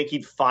 And you would think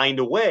he'd find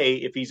a way,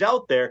 if he's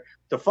out there,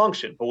 to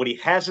function. But what he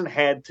hasn't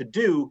had to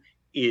do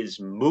is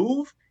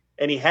move,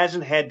 and he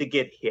hasn't had to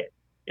get hit.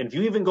 And if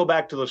you even go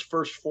back to those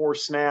first 4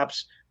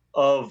 snaps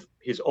of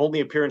his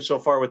only appearance so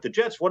far with the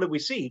Jets, what did we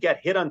see? He got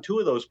hit on 2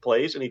 of those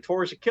plays, and he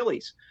tore his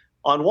Achilles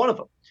on one of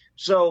them.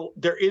 So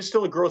there is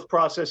still a growth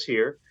process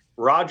here.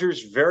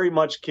 Rodgers very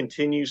much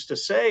continues to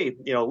say,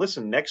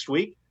 listen, next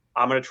week,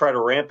 I'm going to try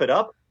to ramp it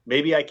up.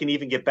 Maybe I can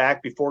even get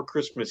back before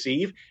Christmas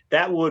Eve.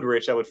 That would,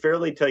 Rich, I would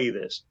fairly tell you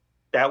this,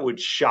 that would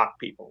shock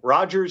people.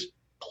 Rodgers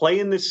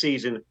playing this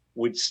season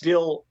would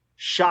still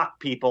shock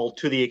people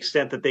to the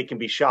extent that they can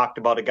be shocked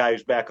about a guy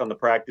who's back on the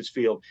practice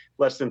field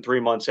less than 3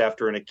 months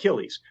after an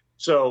Achilles.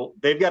 So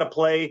they've got to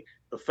play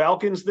the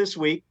Falcons this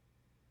week.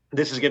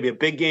 This is going to be a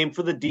big game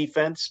for the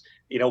defense.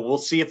 We'll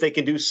see if they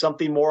can do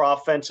something more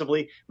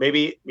offensively.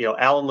 Maybe,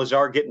 Alan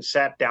Lazard getting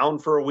sat down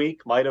for a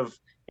week might have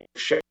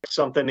shared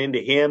something into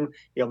him.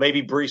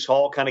 Maybe Breece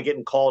Hall kind of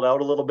getting called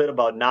out a little bit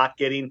about not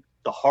getting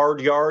the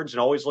hard yards and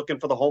always looking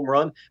for the home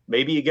run.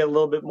 Maybe you get a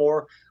little bit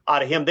more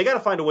out of him. They got to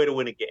find a way to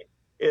win a game.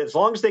 As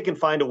long as they can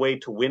find a way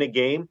to win a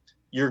game,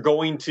 you're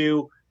going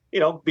to,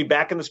 be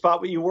back in the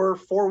spot where you were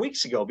 4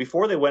 weeks ago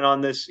before they went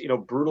on this,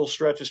 brutal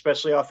stretch,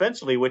 especially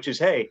offensively, which is,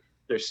 hey,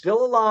 they're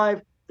still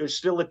alive. There's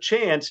still a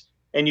chance.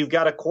 And you've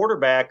got a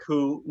quarterback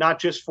who, not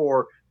just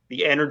for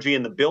the energy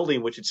in the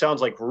building, which it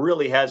sounds like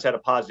really has had a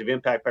positive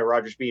impact by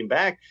Rodgers being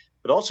back,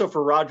 but also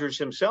for Rodgers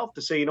himself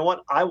to say, you know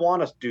what, I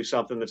want to do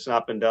something that's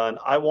not been done.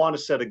 I want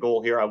to set a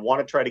goal here. I want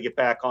to try to get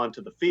back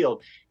onto the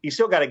field. He's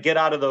still got to get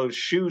out of those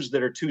shoes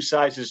that are 2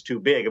 sizes too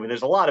big. I mean,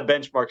 there's a lot of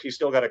benchmarks he's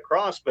still got to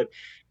cross, but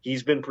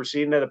he's been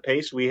proceeding at a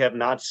pace we have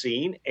not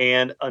seen.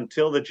 And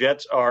until the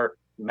Jets are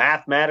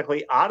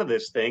mathematically out of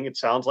this thing, it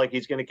sounds like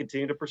he's going to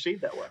continue to proceed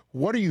that way.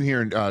 What are you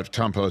hearing,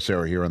 Tom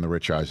Pelissero here on the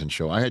Rich Eisen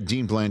Show? I had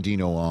Dean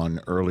Blandino on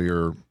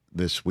earlier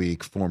this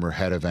week, former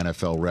head of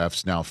NFL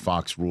refs, now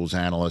Fox Rules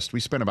analyst.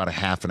 We spent about a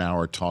half an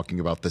hour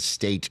talking about the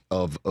state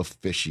of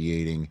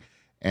officiating,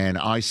 and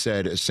I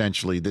said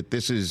essentially that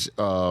this is,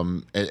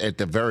 at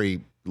the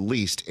very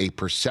least, a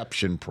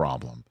perception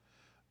problem.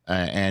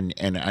 And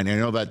I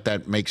know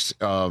that makes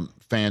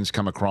fans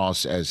come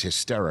across as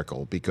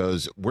hysterical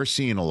because we're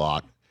seeing a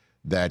lot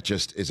that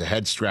just is a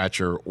head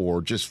scratcher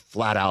or just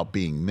flat out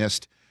being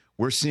missed.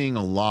 We're seeing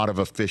a lot of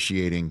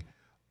officiating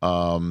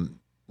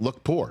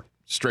look poor,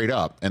 straight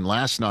up. And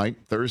last night,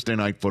 Thursday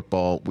Night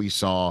Football, we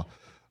saw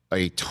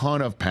a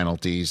ton of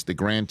penalties. The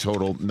grand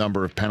total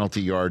number of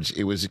penalty yards,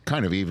 it was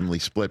kind of evenly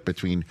split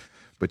between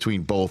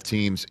both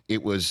teams.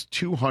 It was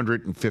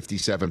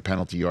 257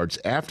 penalty yards.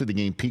 After the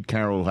game, Pete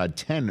Carroll had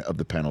 10 of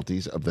the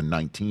penalties of the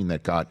 19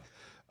 that got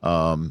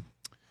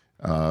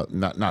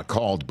not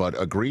called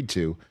but agreed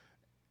to.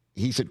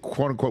 He said,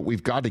 quote unquote,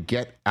 we've got to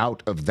get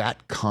out of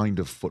that kind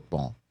of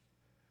football.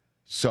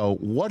 So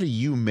what do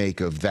you make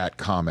of that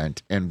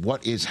comment, and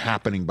what is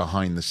happening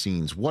behind the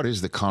scenes? What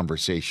is the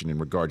conversation in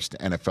regards to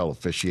NFL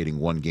officiating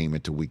one game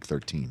into Week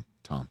 13,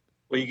 Tom?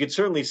 Well, you could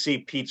certainly see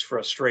Pete's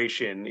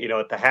frustration,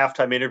 at the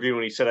halftime interview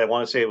when he said, I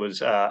want to say it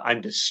was, I'm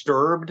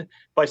disturbed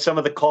by some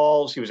of the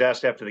calls. He was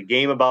asked after the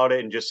game about it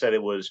and just said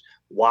it was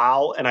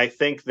wow. And I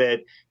think that,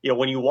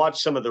 when you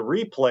watch some of the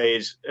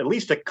replays, at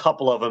least a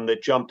couple of them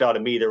that jumped out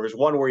at me, there was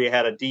one where you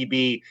had a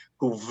DB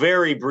who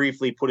very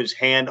briefly put his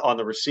hand on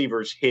the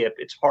receiver's hip.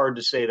 It's hard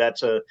to say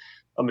that's a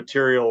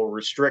material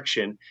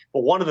restriction.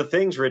 But one of the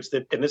things, Rich,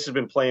 that, and this has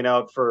been playing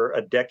out for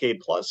a decade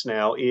plus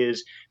now,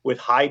 is with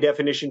high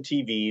definition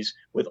TVs,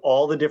 with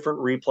all the different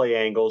replay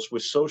angles,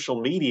 with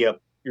social media,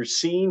 you're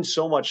seeing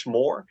so much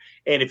more.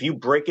 And if you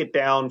break it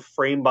down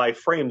frame by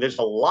frame, there's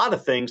a lot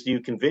of things that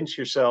you convince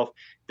yourself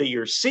that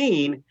you're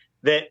seeing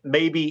that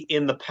maybe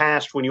in the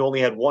past, when you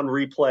only had one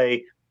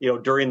replay,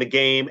 during the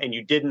game and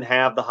you didn't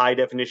have the high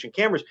definition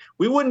cameras,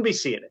 we wouldn't be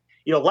seeing it.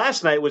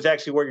 Last night was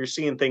actually where you're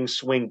seeing things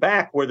swing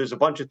back, where there's a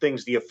bunch of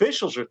things the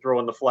officials are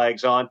throwing the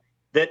flags on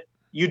that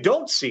you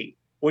don't see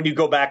when you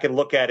go back and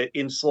look at it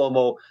in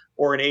slow-mo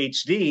or in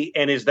HD.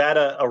 And is that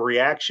a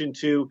reaction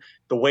to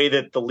the way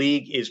that the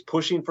league is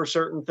pushing for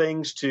certain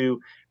things to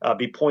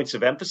be points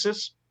of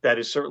emphasis? That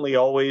is certainly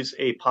always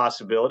a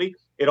possibility.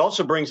 It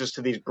also brings us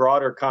to these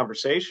broader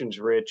conversations,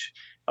 Rich,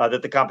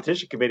 that the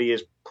competition committee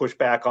has pushed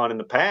back on in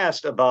the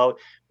past about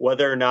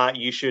whether or not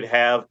you should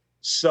have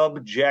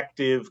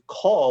subjective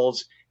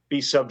calls be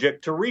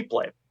subject to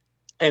replay.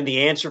 And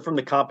the answer from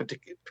the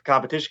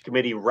competition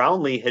committee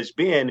roundly has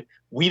been,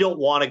 we don't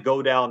want to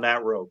go down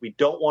that road. We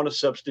don't want to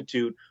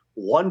substitute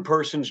one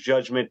person's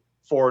judgment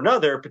for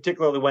another,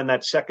 particularly when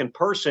that second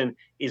person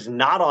is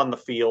not on the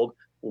field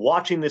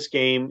watching this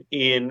game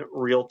in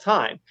real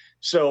time.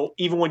 So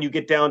even when you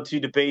get down to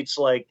debates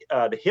like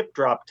the hip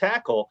drop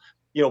tackle,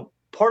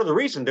 part of the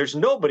reason there's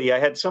nobody, I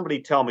had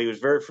somebody tell me who was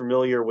very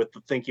familiar with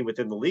the thinking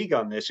within the league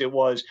on this. It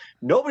was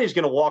nobody's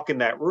going to walk in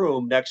that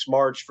room next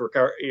March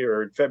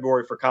or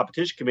February for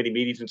competition committee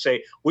meetings and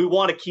say, we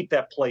want to keep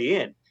that play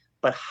in.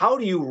 But how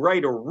do you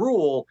write a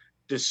rule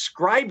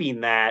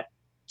describing that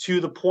to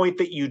the point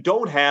that you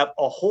don't have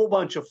a whole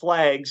bunch of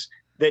flags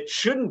that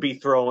shouldn't be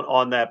thrown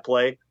on that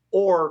play,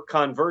 or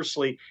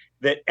conversely,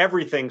 that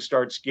everything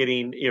starts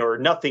getting, or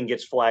nothing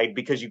gets flagged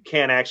because you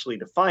can't actually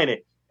define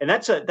it? And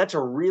that's a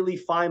really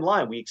fine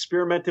line. We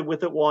experimented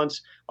with it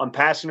once on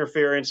pass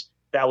interference.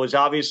 That was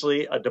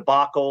obviously a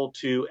debacle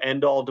to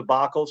end all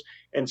debacles.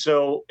 And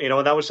so,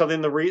 and that was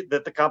something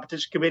that the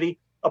competition committee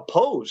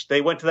opposed.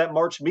 They went to that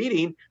March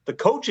meeting. The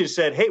coaches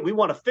said, hey, we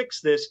want to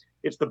fix this.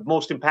 It's the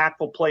most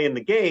impactful play in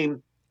the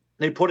game.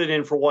 They put it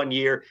in for 1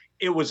 year.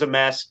 It was a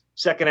mess.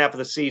 second half of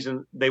the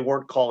season, they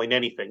weren't calling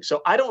anything.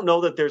 So I don't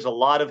know that there's a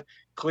lot of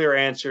clear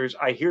answers.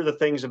 I hear the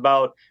things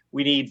about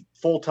we need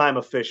full-time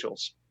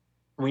officials.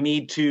 We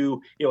need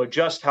to,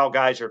 adjust how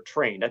guys are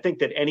trained. I think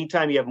that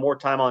anytime you have more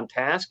time on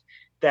task,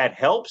 that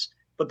helps.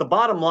 But the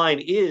bottom line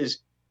is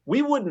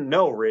we wouldn't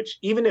know, Rich,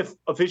 even if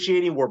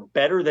officiating were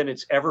better than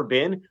it's ever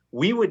been,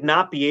 we would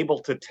not be able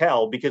to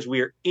tell because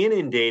we are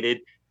inundated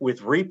with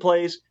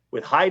replays,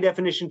 with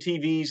high-definition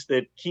TVs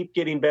that keep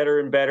getting better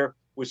and better,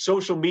 with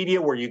social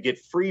media where you get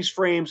freeze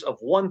frames of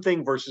one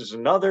thing versus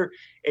another,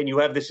 and you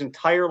have this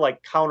entire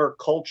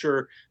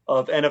counterculture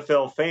of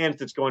NFL fans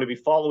that's going to be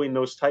following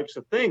those types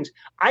of things.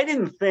 I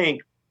didn't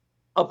think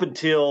up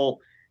until,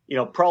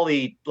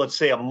 probably, let's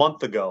say a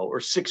month ago or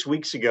 6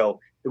 weeks ago,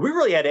 that we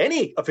really had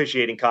any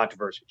officiating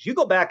controversies. You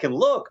go back and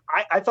look,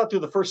 I thought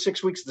through the first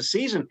 6 weeks of the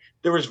season,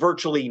 there was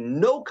virtually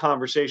no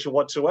conversation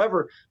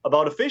whatsoever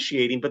about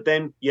officiating. But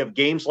then you have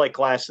games like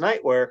last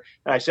night where,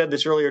 and I said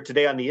this earlier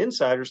today on the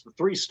Insiders, the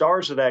three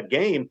stars of that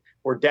game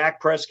were Dak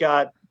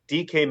Prescott,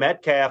 DK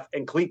Metcalf,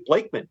 and Clete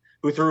Blakeman,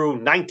 who threw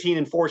 19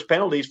 enforced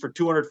penalties for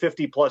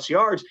 250-plus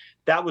yards.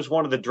 That was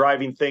one of the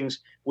driving things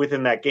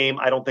within that game.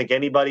 I don't think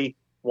anybody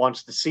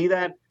wants to see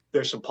that.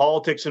 There's some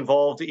politics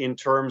involved in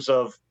terms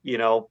of,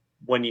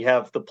 when you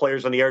have the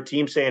players on the air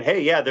team saying,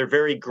 hey, yeah, they're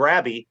very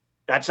grabby.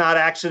 That's not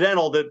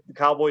accidental that the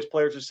Cowboys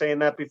players are saying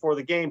that before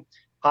the game.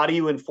 How do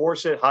you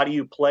enforce it? How do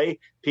you play?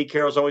 Pete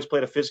Carroll's always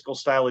played a physical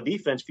style of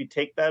defense. If you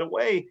take that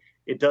away,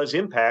 it does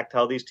impact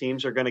how these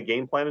teams are going to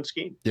game plan and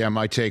scheme. Yeah,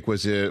 my take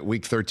was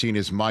week 13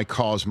 is my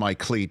cause, my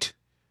cleat.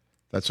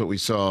 That's what we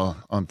saw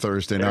on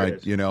Thursday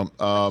night,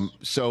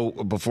 So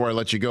before I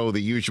let you go, the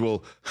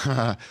usual.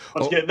 That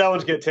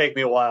one's going to take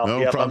me a while. No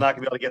I'm not going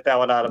to be able to get that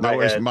one out of my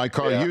head. My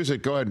cause, use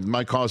it. Go ahead.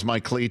 My cause, my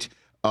cleat.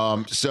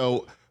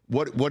 So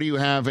what do you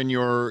have in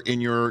your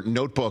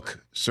notebook,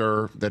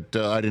 sir, that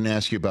I didn't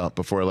ask you about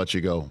before I let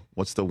you go?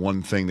 What's the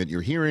one thing that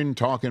you're hearing,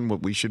 talking,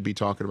 what we should be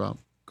talking about?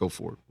 Go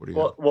for it. What do you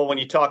have? Well, when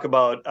you talk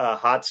about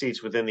hot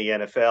seats within the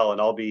NFL, and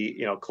I'll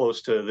be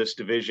close to this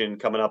division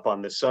coming up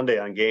on this Sunday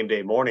on game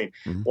day morning,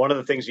 one of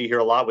the things you hear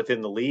a lot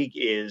within the league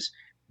is,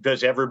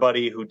 does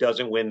everybody who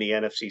doesn't win the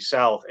NFC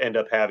South end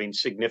up having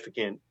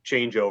significant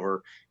changeover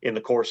in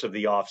the course of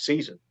the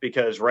offseason?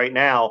 Because right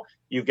now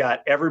you've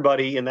got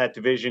everybody in that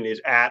division is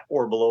at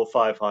or below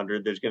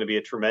 500. There's going to be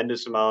a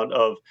tremendous amount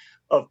of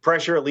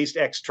pressure, at least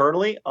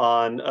externally,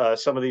 on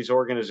some of these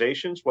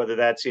organizations, whether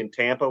that's in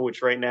Tampa,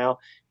 which right now,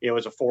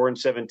 is a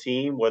 4-7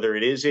 team, whether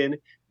it is in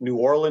New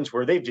Orleans,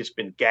 where they've just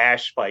been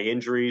gashed by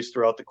injuries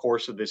throughout the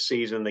course of this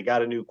season. They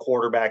got a new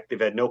quarterback. They've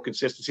had no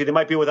consistency. They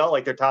might be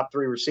without their top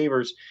three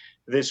receivers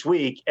this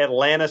week.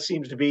 Atlanta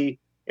seems to be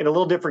in a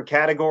little different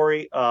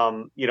category.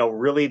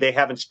 Really, they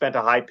haven't spent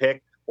a high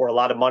pick or a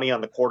lot of money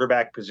on the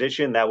quarterback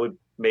position. That would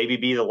maybe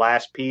be the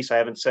last piece. I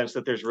haven't sensed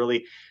that there's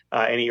really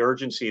any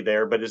urgency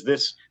there. But as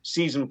this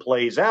season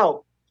plays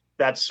out,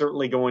 that's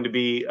certainly going to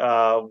be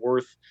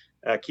worth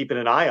keeping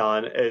an eye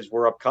on as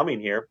we're upcoming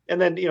here.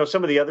 And then,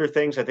 some of the other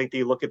things, I think that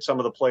you look at some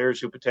of the players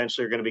who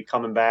potentially are going to be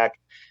coming back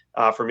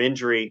from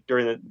injury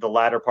during the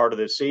latter part of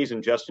this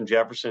season. Justin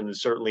Jefferson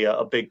is certainly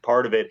a big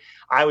part of it.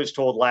 I was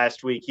told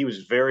last week he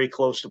was very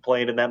close to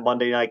playing in that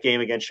Monday night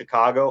game against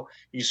Chicago.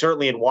 You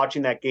certainly, in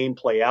watching that game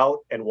play out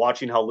and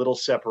watching how little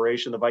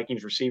separation the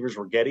Vikings receivers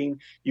were getting,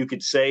 you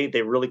could say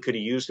they really could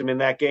have used him in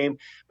that game.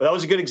 But that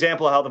was a good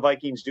example of how the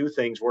Vikings do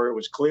things, where it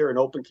was clear and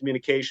open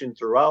communication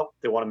throughout.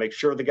 They want to make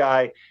sure the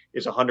guy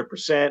is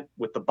 100%.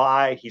 With the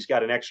bye, he's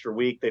got an extra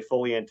week. They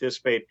fully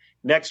anticipate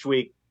next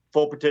week,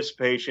 full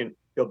participation.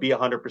 He'll be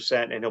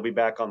 100%, and he'll be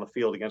back on the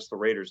field against the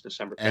Raiders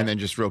December 10th. And then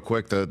just real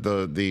quick,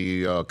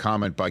 the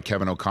comment by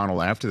Kevin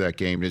O'Connell after that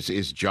game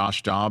is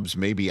Josh Dobbs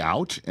maybe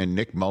out and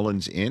Nick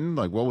Mullins in?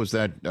 What was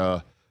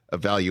that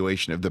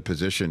evaluation of the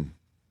position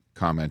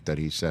comment that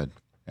he said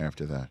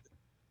after that?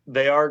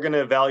 They are going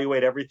to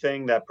evaluate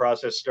everything. That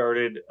process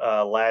started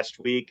last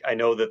week. I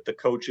know that the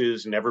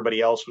coaches and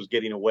everybody else was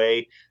getting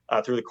away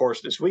through the course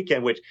of this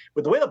weekend, which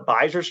with the way the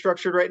buys are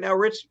structured right now,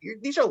 Rich,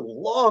 these are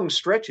long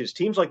stretches.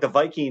 Teams like the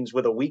Vikings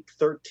with a week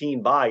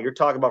 13 bye, you're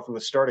talking about from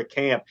the start of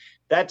camp,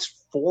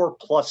 that's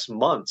 4+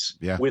 months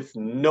with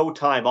no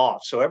time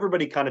off. So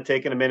everybody kind of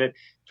taking a minute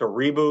to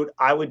reboot.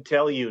 I would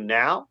tell you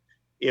now,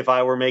 if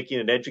I were making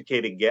an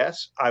educated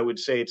guess, I would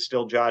say it's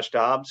still Josh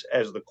Dobbs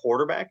as the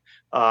quarterback.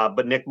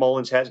 But Nick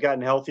Mullins has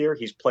gotten healthier.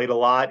 He's played a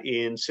lot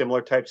in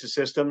similar types of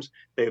systems.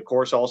 They, of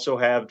course, also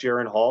have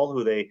Jaron Hall,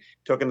 who they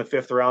took in the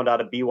 5th round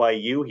out of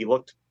BYU. He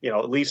looked,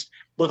 at least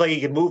looked like he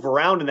could move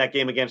around in that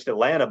game against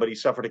Atlanta, but he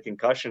suffered a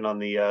concussion on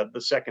the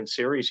second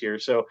series here.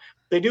 So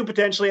they do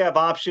potentially have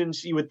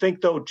options. You would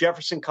think, though,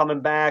 Jefferson coming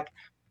back,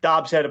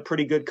 Dobbs had a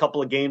pretty good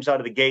couple of games out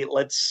of the gate.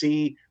 Let's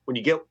see, when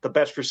you get the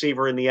best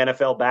receiver in the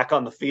NFL back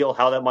on the field,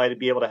 how that might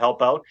be able to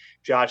help out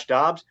Josh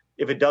Dobbs.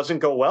 If it doesn't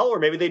go well, or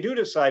maybe they do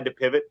decide to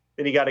pivot,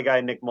 then you got a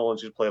guy, Nick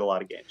Mullins, who's played a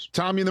lot of games.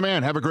 Tom, you're the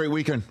man. Have a great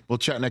weekend. We'll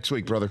chat next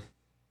week, brother.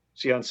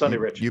 See you on Sunday,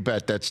 Rich. You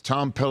bet. That's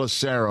Tom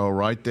Pelissero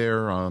right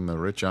there on the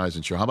Rich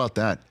Eisen Show. How about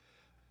that?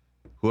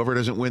 Whoever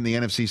doesn't win the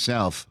NFC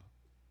South,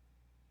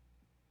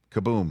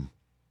 kaboom.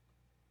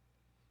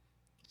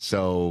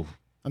 So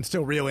I'm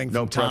still reeling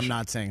from Tom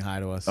not saying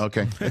hi to us.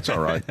 Okay, it's all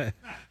right.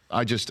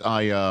 I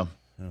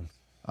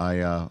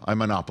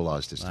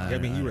monopolized this time. I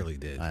mean, you really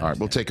did. All right,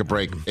 we'll take a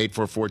break.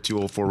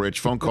 844-204-RICH.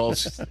 Phone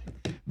calls.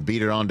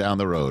 Beat it on down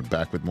the road.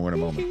 Back with more in a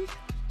moment.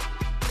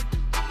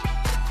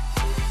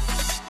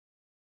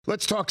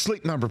 Let's talk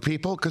Sleep Number,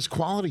 people, because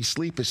quality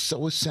sleep is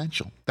so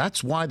essential.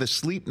 That's why the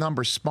Sleep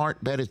Number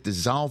smart bed is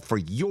designed for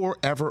your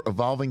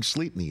ever-evolving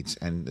sleep needs,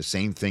 and the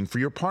same thing for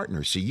your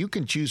partner, so you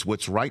can choose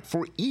what's right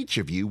for each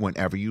of you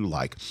whenever you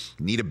like.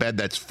 Need a bed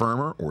that's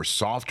firmer or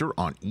softer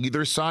on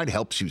either side,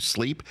 helps you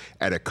sleep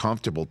at a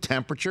comfortable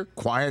temperature,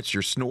 quiets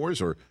your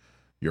snores or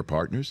your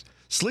partner's?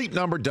 Sleep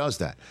Number does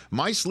that.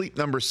 My Sleep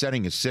Number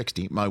setting is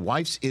 60. My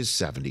wife's is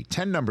 70.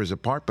 10 numbers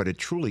apart, but it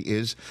truly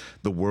is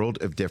the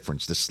world of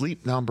difference. The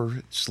Sleep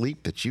Number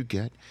sleep that you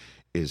get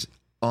is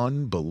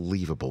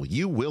unbelievable.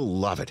 You will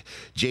love it.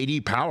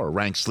 J.D. Power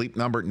ranks Sleep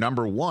Number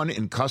number 1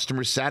 in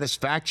customer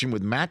satisfaction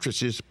with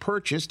mattresses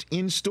purchased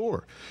in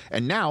store.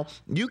 And now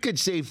you could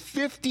save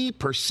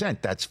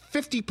 50%. That's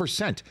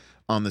 50%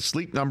 on the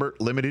Sleep Number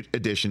limited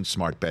edition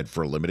smart bed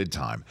for a limited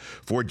time.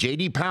 For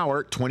J.D.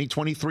 Power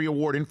 2023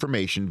 award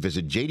information,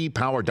 visit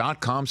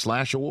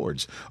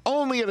jdpower.com/awards.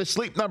 Only at a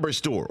Sleep Number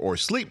store or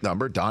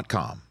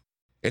sleepnumber.com.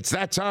 It's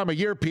that time of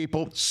year,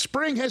 people.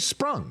 Spring has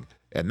sprung,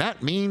 and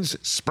that means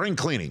spring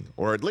cleaning,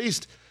 or at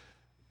least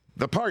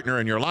the partner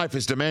in your life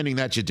is demanding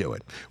that you do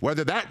it.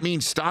 Whether that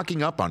means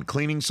stocking up on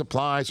cleaning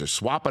supplies or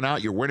swapping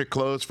out your winter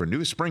clothes for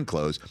new spring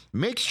clothes,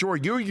 make sure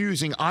you're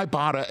using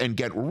Ibotta and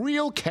get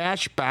real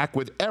cash back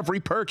with every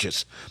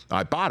purchase.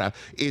 Ibotta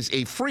is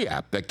a free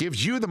app that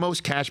gives you the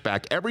most cash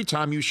back every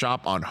time you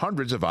shop on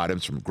hundreds of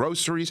items, from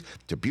groceries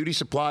to beauty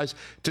supplies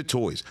to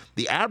toys.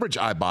 The average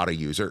Ibotta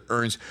user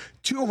earns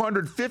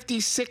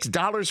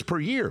 $256 per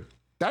year.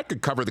 That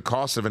could cover the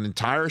cost of an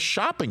entire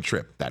shopping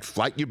trip, that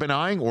flight you've been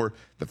eyeing, or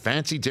the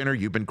fancy dinner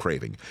you've been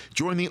craving.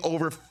 Join the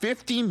over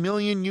 50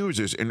 million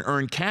users and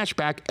earn cash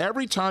back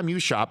every time you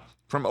shop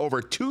from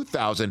over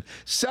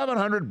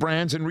 2,700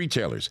 brands and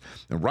retailers.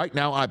 And right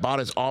now, Ibotta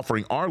is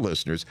offering our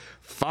listeners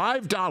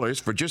 $5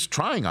 for just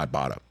trying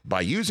Ibotta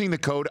by using the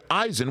code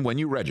EISEN when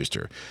you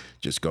register.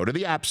 Just go to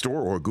the App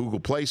Store or Google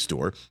Play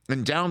Store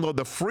and download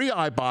the free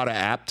Ibotta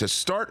app to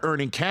start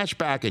earning cash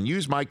back and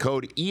use my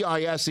code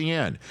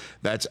EISEN.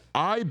 That's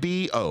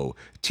IBOTTA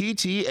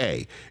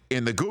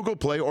in the Google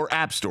Play or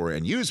App Store,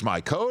 and use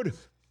my code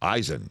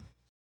EISEN.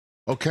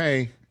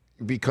 Okay,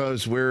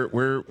 because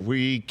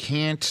we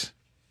can't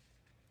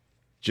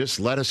just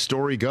let a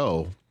story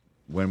go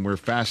when we're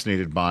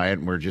fascinated by it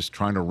and we're just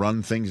trying to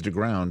run things to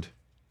ground.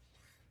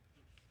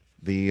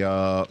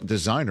 The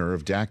designer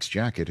of Dak's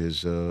jacket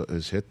has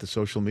hit the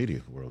social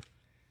media world.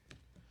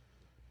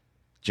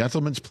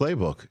 Gentleman's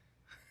Playbook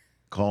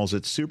calls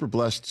it super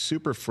blessed,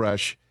 super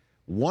fresh,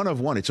 one of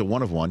one. It's a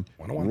one of one.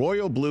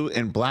 Royal blue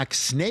and black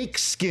snake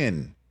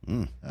skin.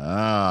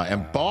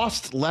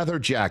 Embossed leather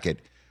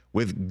jacket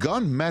with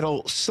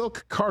gunmetal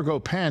silk cargo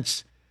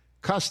pants,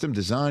 custom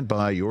designed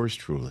by yours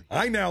truly.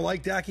 I now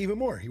like Dak even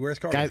more. He wears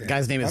cargo pants.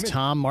 Guy's name is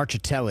Tom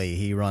Marchitelli.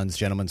 He runs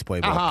Gentleman's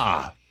Playbook.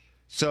 Aha!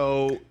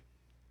 So,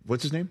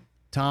 what's his name?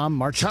 Tom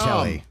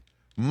Marchitelli. Tom.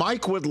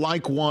 Mike would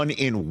like one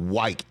in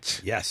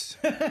white. Yes.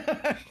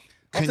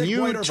 Can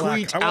you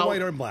tweet out? I want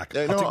white or black.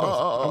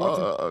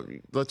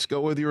 Let's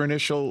go with your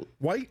initial.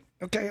 White?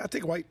 Okay, I'll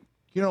take white.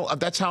 You know,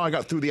 that's how I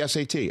got through the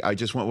SAT. I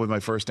just went with my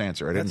first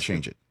answer. I didn't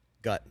change it.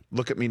 Gut.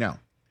 Look at me now.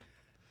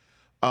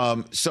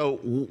 So,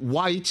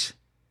 white.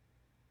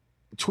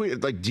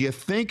 Tweet, like, do you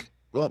think,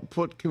 well,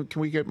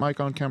 can we get Mike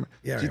on camera?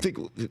 Yeah. Do you think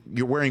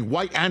you're wearing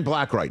white and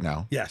black right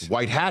now? Yes.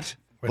 White hat,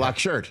 black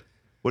shirt.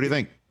 What do you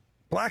think?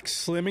 Black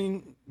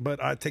slimming,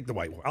 but I take the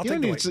white one. I'll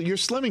take the white. You're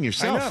slimming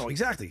yourself. I know,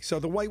 exactly. So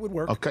the white would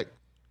work. Okay.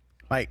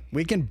 Mike,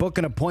 we can book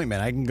an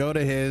appointment. I can go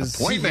to his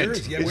appointment.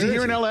 Is he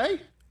here in L.A.?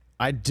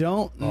 I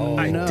don't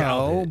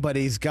know, but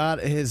he's got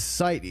his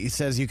site. He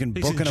says you can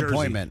book an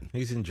appointment.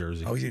 He's in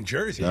Jersey. Oh, he's in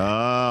Jersey.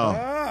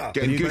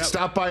 You could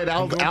stop by at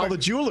Al the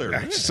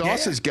jeweler,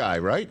 sauces guy,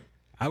 right?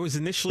 I was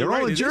initially They're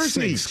all in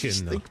Jersey.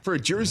 Skin, for a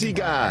Jersey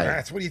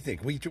guy. What do you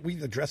think? We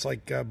dress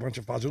like a bunch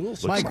of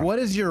Fazulus. Mike, what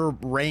is your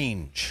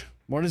range?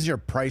 What is your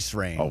price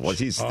range? Oh,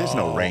 there's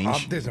no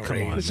range. There's no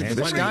range.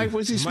 This guy,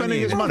 what's he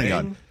spending his money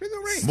on? There's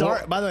no range.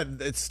 By the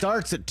way, it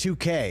starts at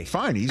 $2K.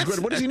 Fine, he's good.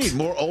 What does he need?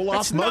 More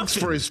Olaf mugs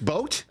for his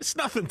boat? It's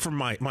nothing for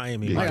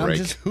Miami. Yeah, Mike. great.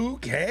 Just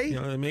 $2K? You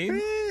know what I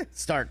mean?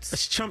 Starts.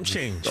 It's chump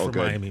change Oh, for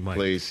good. Miami, Mike.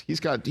 Please,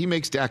 he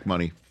makes Dak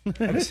money.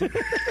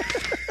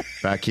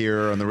 Back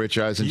here on the Rich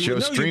Eisen Show.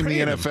 Stream the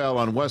NFL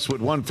on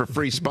Westwood One for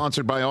free.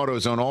 Sponsored by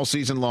AutoZone all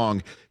season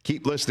long.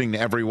 Keep listening to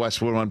every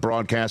Westwood One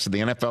broadcast of the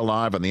NFL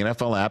Live on the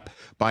NFL app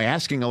by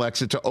asking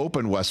Alexa to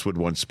open Westwood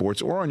One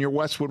Sports or on your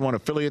Westwood One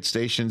affiliate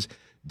stations'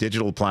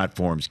 digital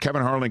platforms.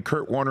 Kevin Harlan,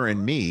 Kurt Warner,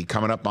 and me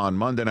coming up on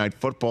Monday Night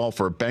Football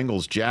for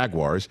Bengals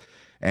Jaguars,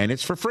 and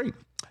it's for free.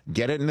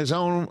 Get it in the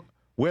zone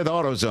with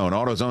AutoZone.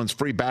 AutoZone's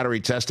free battery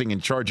testing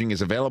and charging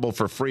is available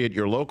for free at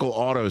your local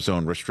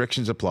AutoZone.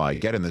 Restrictions apply.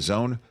 Get in the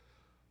zone.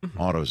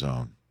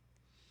 AutoZone.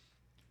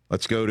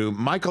 Let's go to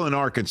Michael in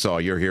Arkansas.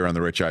 You're here on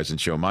the Rich Eisen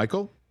Show.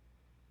 Michael?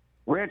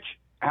 Rich,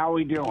 how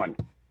we doing?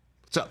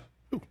 What's up?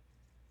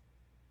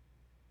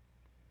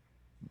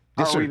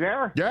 Are we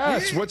there?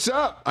 Yes. What's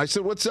up? I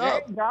said, what's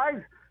up? Hey,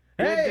 guys.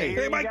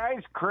 Hey, Mike.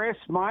 Guys. Chris,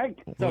 Mike.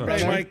 What's up,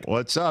 Mike?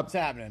 What's up? What's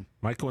happening?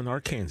 Michael in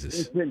Arkansas.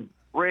 Listen,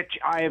 Rich,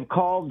 I have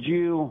called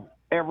you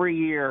every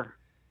year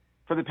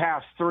for the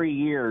past 3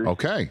 years.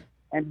 Okay.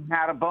 And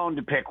had a bone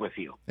to pick with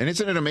you. And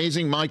isn't it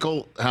amazing,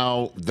 Michael,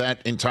 how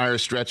that entire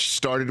stretch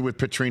started with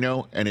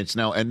Petrino and it's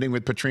now ending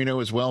with Petrino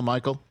as well,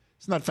 Michael?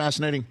 Isn't that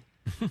fascinating?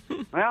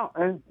 Well,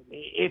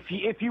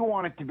 if you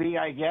want it to be,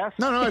 I guess.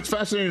 No, it's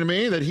fascinating to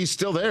me that he's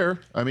still there.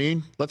 I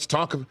mean, let's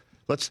talk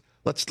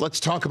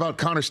about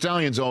Connor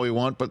Stallions all we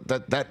want, but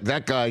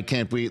that guy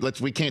can't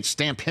we can't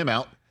stamp him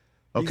out.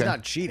 Okay. He's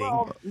not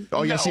cheating.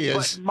 Well, yes, he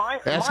is.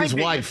 Ask his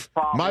wife.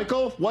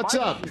 Michael, what's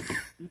up?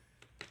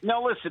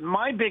 No, listen,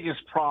 my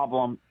biggest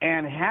problem,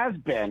 and has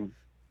been,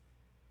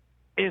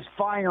 is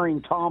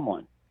firing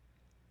Tomlin.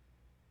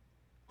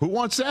 Who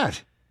wants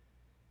that?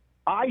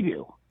 I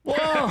do.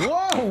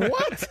 Whoa,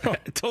 what? I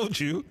told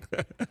you.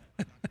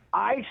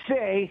 I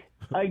say,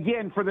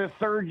 again, for the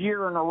third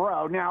year in a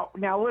row. Now,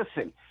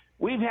 listen,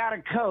 we've had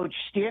a coach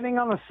standing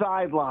on the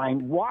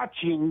sideline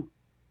watching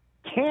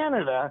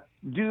Canada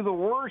do the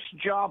worst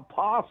job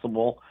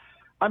possible.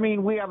 I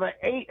mean, we have a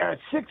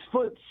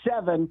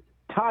 6'7"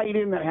 tight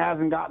end that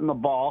hasn't gotten the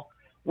ball.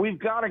 We've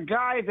got a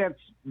guy that's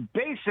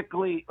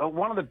basically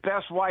one of the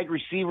best wide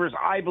receivers,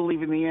 I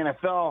believe, in the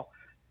NFL,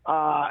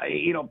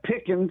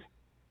 Pickens,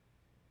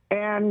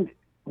 and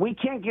we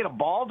can't get a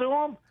ball to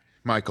him.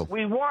 Michael.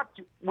 We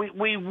watched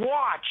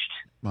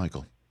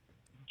Michael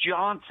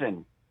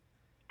Johnson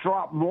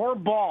drop more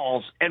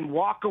balls and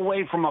walk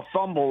away from a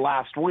fumble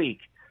last week.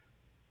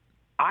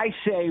 I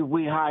say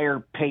we hire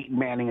Peyton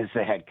Manning as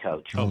the head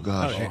coach. Oh,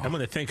 gosh. I'm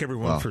going to thank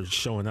everyone for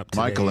showing up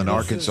today. Michael in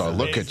Arkansas,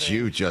 look at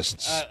you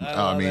just,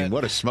 I mean,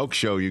 what a smoke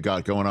show you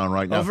got going on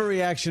right now.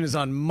 Overreaction is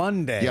on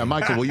Monday. Yeah,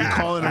 Michael, will you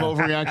call in an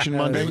overreaction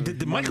Monday?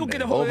 Did Michael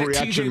get a hold of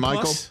that TJ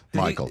Michael? Plus?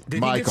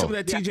 Did he get some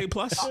of that TJ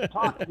Plus?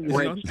 Talk to me,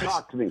 Rich.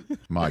 Talk to me.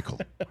 Michael.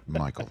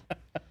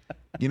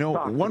 You know,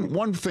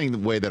 one thing, the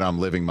way that I'm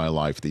living my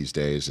life these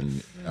days,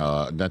 and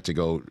not to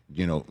go,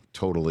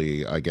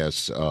 totally, I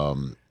guess,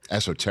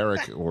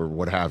 esoteric or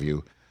what have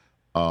you.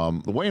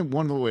 One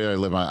of the way I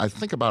live, I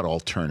think about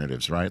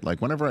alternatives, right?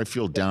 Like whenever I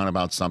feel down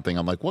about something,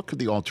 I'm like, what could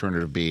the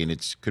alternative be? And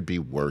it could be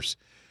worse.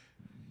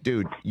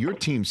 Dude, your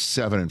team's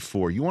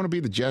 7-4. You want to be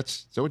the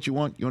Jets? Is that what you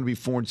want? You want to be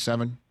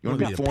 4-7? You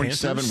want to be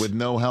 4-7 with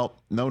no help?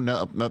 No,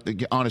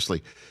 nothing.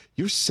 Honestly,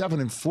 you're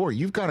 7-4.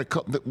 You've got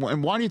to.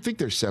 And why do you think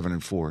they're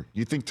 7-4?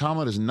 You think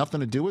Tomlin has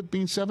nothing to do with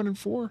being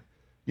 7-4?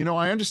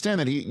 I understand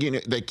that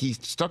he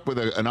stuck with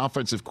an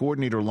offensive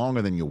coordinator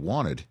longer than you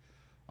wanted.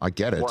 I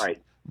get it. Right.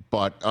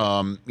 But,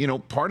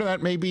 part of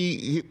that may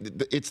be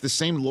it's the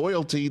same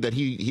loyalty that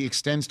he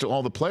extends to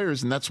all the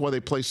players, and that's why they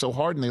play so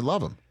hard and they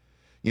love him.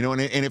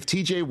 And if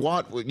T.J.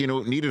 Watt,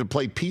 needed to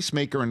play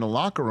peacemaker in the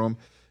locker room,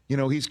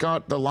 he's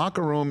got the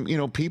locker room,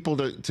 people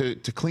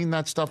to clean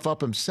that stuff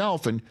up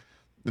himself and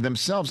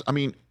themselves. I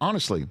mean,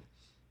 honestly,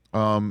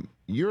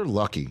 you're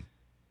lucky.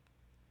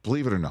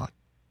 Believe it or not.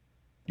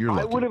 You're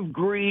lucky. I would have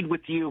agreed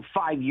with you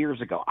 5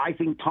 years ago. I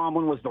think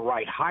Tomlin was the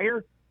right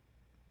hire.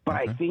 But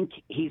I think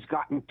he's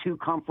gotten too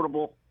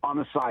comfortable on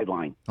the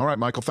sideline. All right,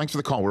 Michael, thanks for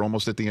the call. We're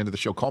almost at the end of the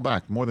show. Call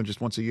back more than just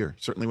once a year.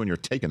 Certainly when you're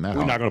taking that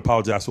We're not going to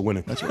apologize for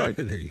winning. That's right.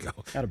 There you go.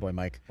 Attaboy,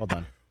 Mike. Well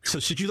done. So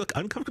should you look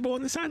uncomfortable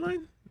on the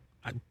sideline?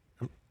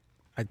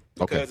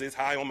 Because it's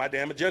high on my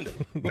damn agenda.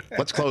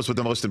 Let's close with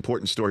the most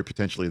important story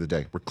potentially of the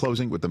day. We're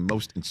closing with the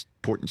most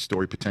important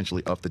story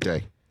potentially of the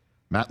day.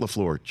 Matt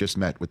LaFleur just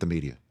met with the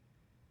media.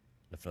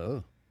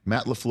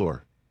 Matt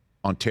LaFleur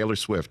on Taylor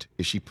Swift.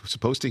 Is she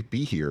supposed to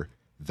be here?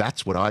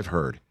 That's what I've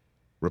heard.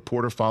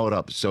 Reporter followed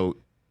up. So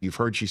you've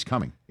heard she's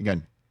coming.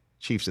 Again,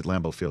 Chiefs at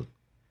Lambeau Field.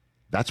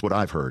 That's what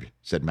I've heard,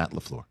 said Matt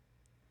LaFleur.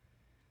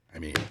 I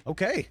mean,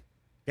 okay.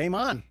 Game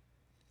on.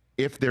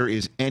 If there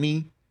is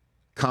any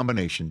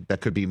combination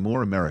that could be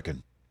more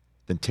American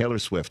than Taylor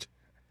Swift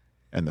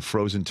and the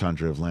frozen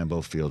tundra of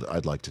Lambeau Field,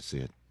 I'd like to see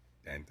it.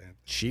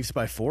 Chiefs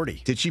by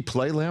 40. Did she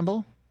play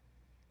Lambeau?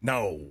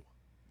 No.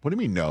 What do you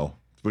mean no?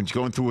 When she's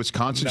going through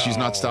Wisconsin, she's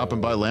not stopping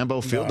by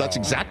Lambeau Field? That's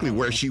exactly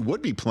where she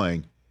would be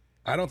playing.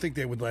 I don't think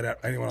they would let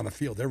anyone on the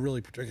field. They're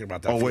really particular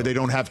about that. Oh, field. where they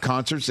don't have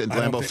concerts at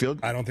Lambeau Field?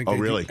 I don't think they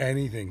do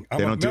anything. They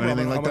don't do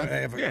anything like that?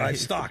 I have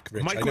stock,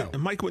 Rich.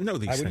 Mike would know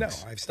these things. I would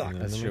know. I have stock.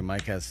 That's true.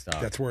 Mike has stock.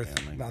 That's worth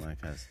nothing.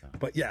 Mike has stock.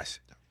 But yes.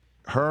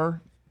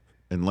 Her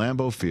in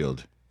Lambeau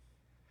Field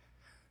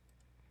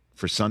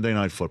for Sunday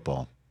Night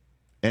Football.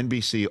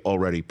 NBC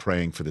already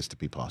praying for this to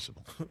be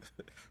possible.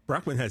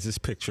 Brockman has this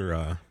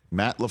picture.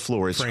 Matt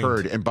LaFleur has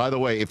heard. And by the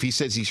way, if he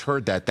says he's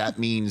heard that, that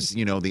means,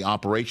 the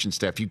operation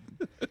staff.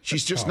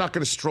 She's just not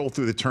going to stroll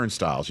through the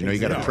turnstiles. You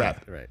got to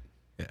prep. Right.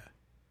 Yeah.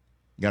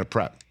 You got to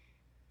prep.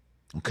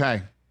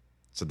 Okay.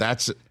 So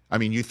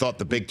you thought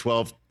the Big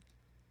 12,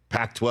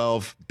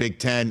 Pac-12, Big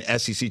 10,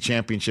 SEC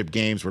championship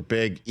games were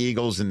big,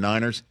 Eagles and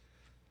Niners.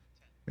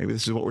 Maybe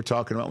this is what we're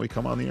talking about when we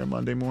come on the air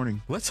Monday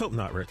morning. Let's hope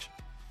not, Rich.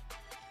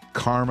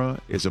 Karma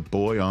is a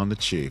boy on the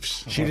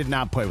Chiefs. She did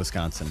not play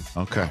Wisconsin.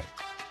 Okay.